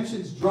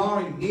 redemption's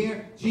drawing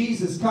near.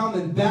 Jesus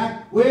coming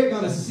back. We're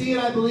going to see it,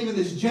 I believe, in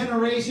this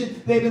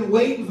generation. They've been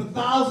waiting for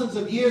thousands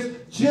of years,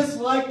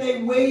 just like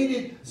they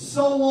waited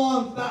so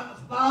long,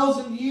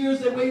 1,000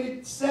 years. They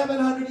waited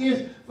 700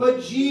 years for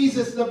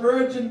Jesus, the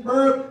virgin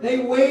birth. They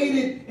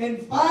waited,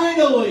 and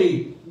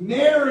finally,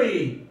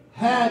 Mary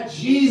had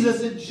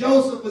Jesus, and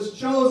Joseph was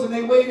chosen.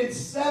 They waited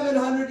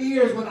 700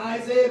 years when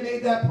Isaiah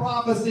made that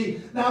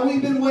prophecy. Now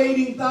we've been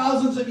waiting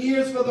thousands of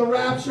years for the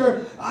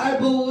rapture. I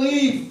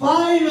believe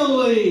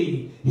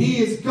finally He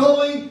is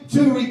going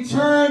to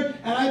return.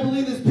 And I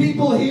believe there's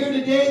people here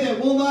today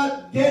that will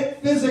not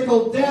get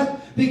physical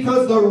death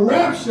because the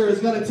rapture is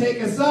going to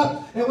take us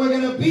up. And we're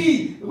going to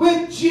be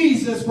with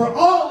Jesus for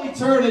all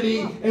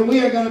eternity. And we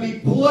are going to be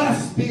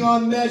blessed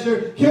beyond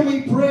measure. Can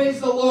we praise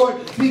the Lord?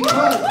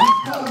 Because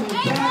He's coming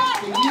back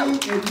for you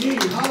and me.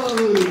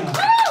 Hallelujah.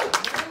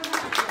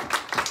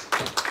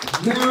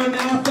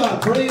 Maranatha.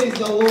 Praise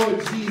the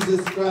Lord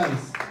Jesus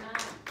Christ.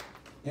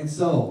 And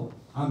so,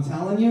 I'm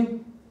telling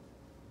you,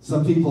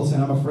 some people say,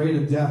 I'm afraid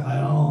of death.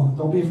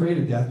 Don't be afraid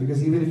of death,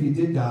 because even if you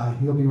did die,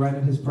 you'll be right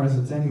in His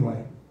presence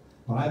anyway.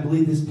 But I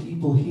believe there's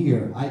people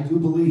here, I do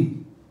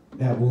believe,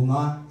 that will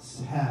not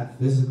have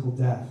physical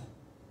death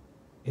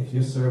if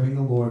you're serving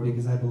the Lord,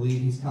 because I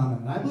believe He's coming.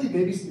 And I believe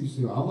maybe,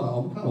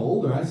 I'm kind of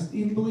older. I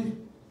even believe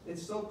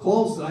it's so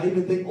close that I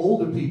even think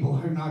older people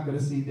are not going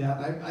to see death.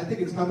 I think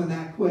it's coming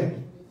that quick.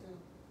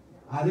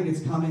 I think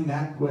it's coming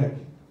that quick.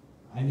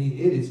 I mean,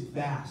 it is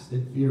fast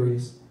and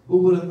furious. Who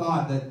would have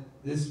thought that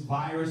this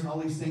virus and all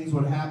these things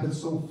would happen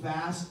so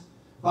fast?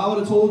 If I would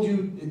have told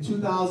you in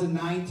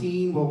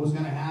 2019 what was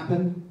going to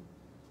happen,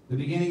 the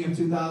beginning of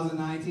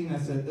 2019, I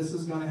said, this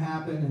is going to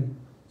happen in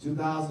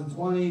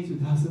 2020,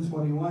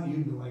 2021,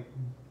 you'd be like,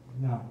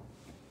 no.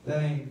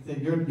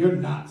 You're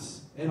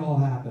nuts. It all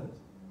happened.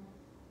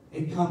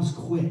 It comes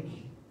quick.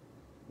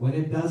 When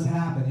it does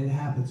happen, it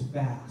happens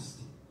fast.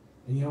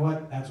 And you know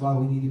what? That's why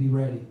we need to be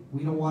ready.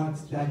 We don't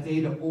want that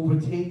day to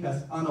overtake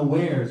us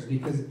unawares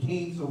because it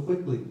came so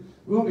quickly.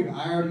 We won't be,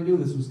 I already knew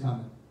this was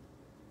coming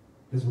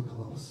because we're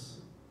close.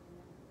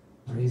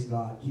 Praise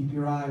God. Keep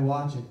your eye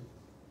watching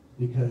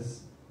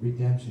because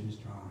redemption is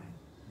drawing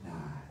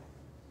nigh.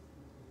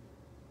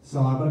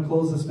 So I'm going to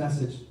close this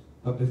message.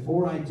 But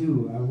before I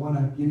do, I want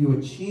to give you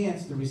a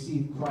chance to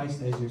receive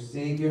Christ as your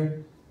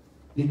Savior,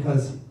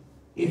 because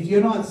if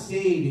you're not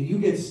saved and you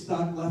get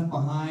stuck, left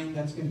behind,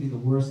 that's going to be the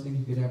worst thing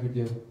you could ever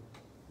do.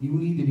 You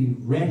need to be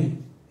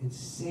ready and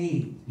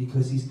saved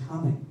because He's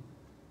coming.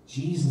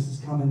 Jesus is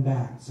coming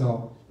back.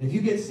 So if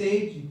you get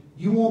saved,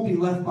 you won't be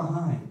left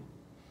behind.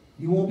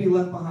 You won't be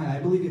left behind. I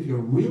believe if you're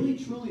really,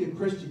 truly a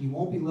Christian, you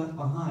won't be left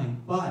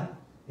behind. But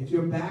if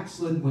you're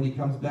backslidden when He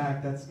comes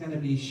back, that's going to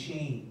be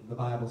shame, the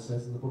Bible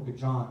says in the book of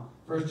John.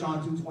 1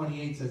 John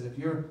 2:28 says, if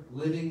you're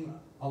living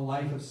a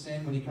life of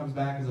sin when He comes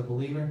back as a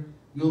believer,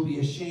 you'll be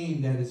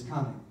ashamed that it's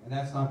coming. And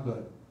that's not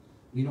good.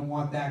 We don't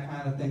want that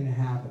kind of thing to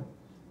happen.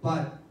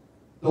 But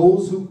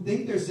those who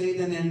think they're saved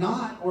and they're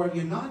not, or if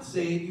you're not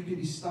saved, you could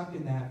be stuck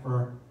in that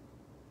for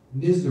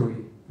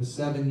misery for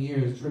 7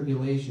 years,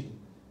 tribulation.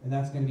 And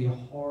that's going to be a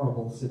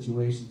horrible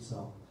situation.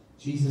 So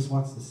Jesus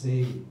wants to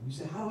save you. You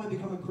say, how do I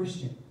become a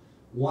Christian?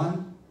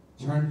 1,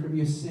 turn from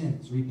your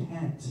sins.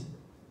 Repent. The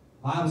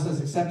Bible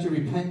says, except you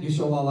repent, you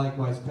shall all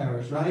likewise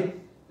perish, right?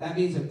 That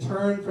means that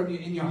turn from you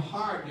in your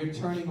heart, you're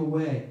turning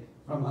away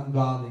from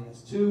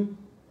ungodliness. 2,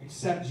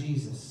 accept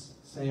Jesus.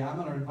 Say, I'm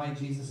going to invite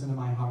Jesus into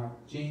my heart.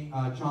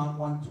 John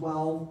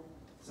 1:12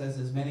 says,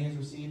 as many as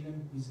received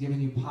Him, He's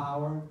given you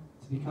power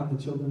to become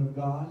the children of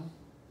God.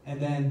 And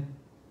then,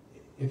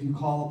 if you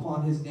call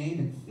upon His name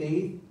in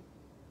faith,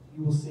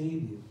 He will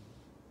save you.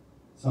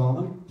 So I'm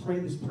going to pray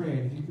this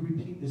prayer, and if you can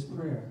repeat this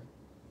prayer,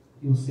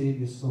 He will save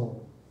your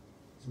soul.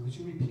 So would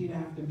you repeat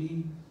after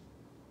me?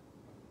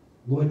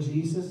 Lord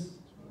Jesus,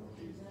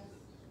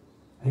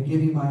 I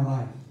give you my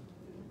life.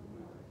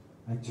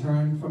 I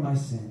turn from my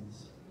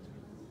sins.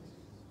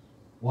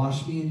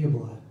 Wash me in your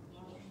blood.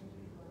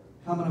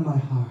 Come into my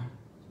heart.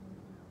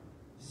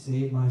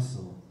 Save my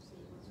soul.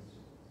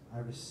 I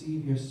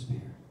receive your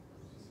Spirit.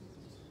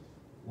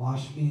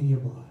 Wash me in your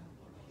blood.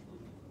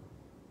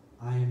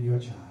 I am your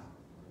child.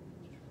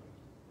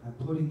 I'm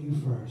putting you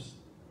first.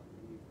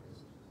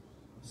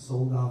 I'm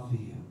sold out for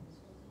you.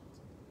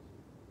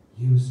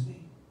 Use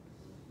me.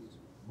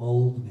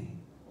 Mold me.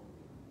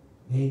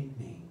 Make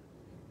me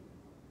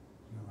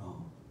your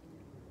own.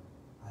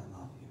 I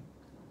love you.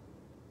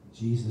 In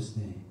Jesus'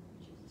 name,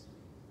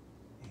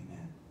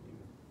 amen.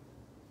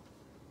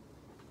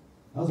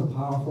 That was a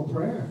powerful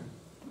prayer.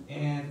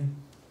 And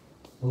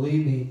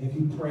believe me, if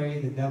you pray,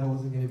 the devil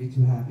isn't going to be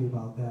too happy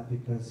about that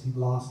because he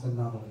lost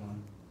another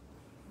one.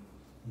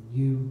 And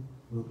you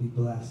will be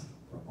blessed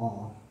for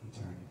all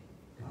eternity.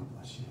 God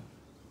bless you.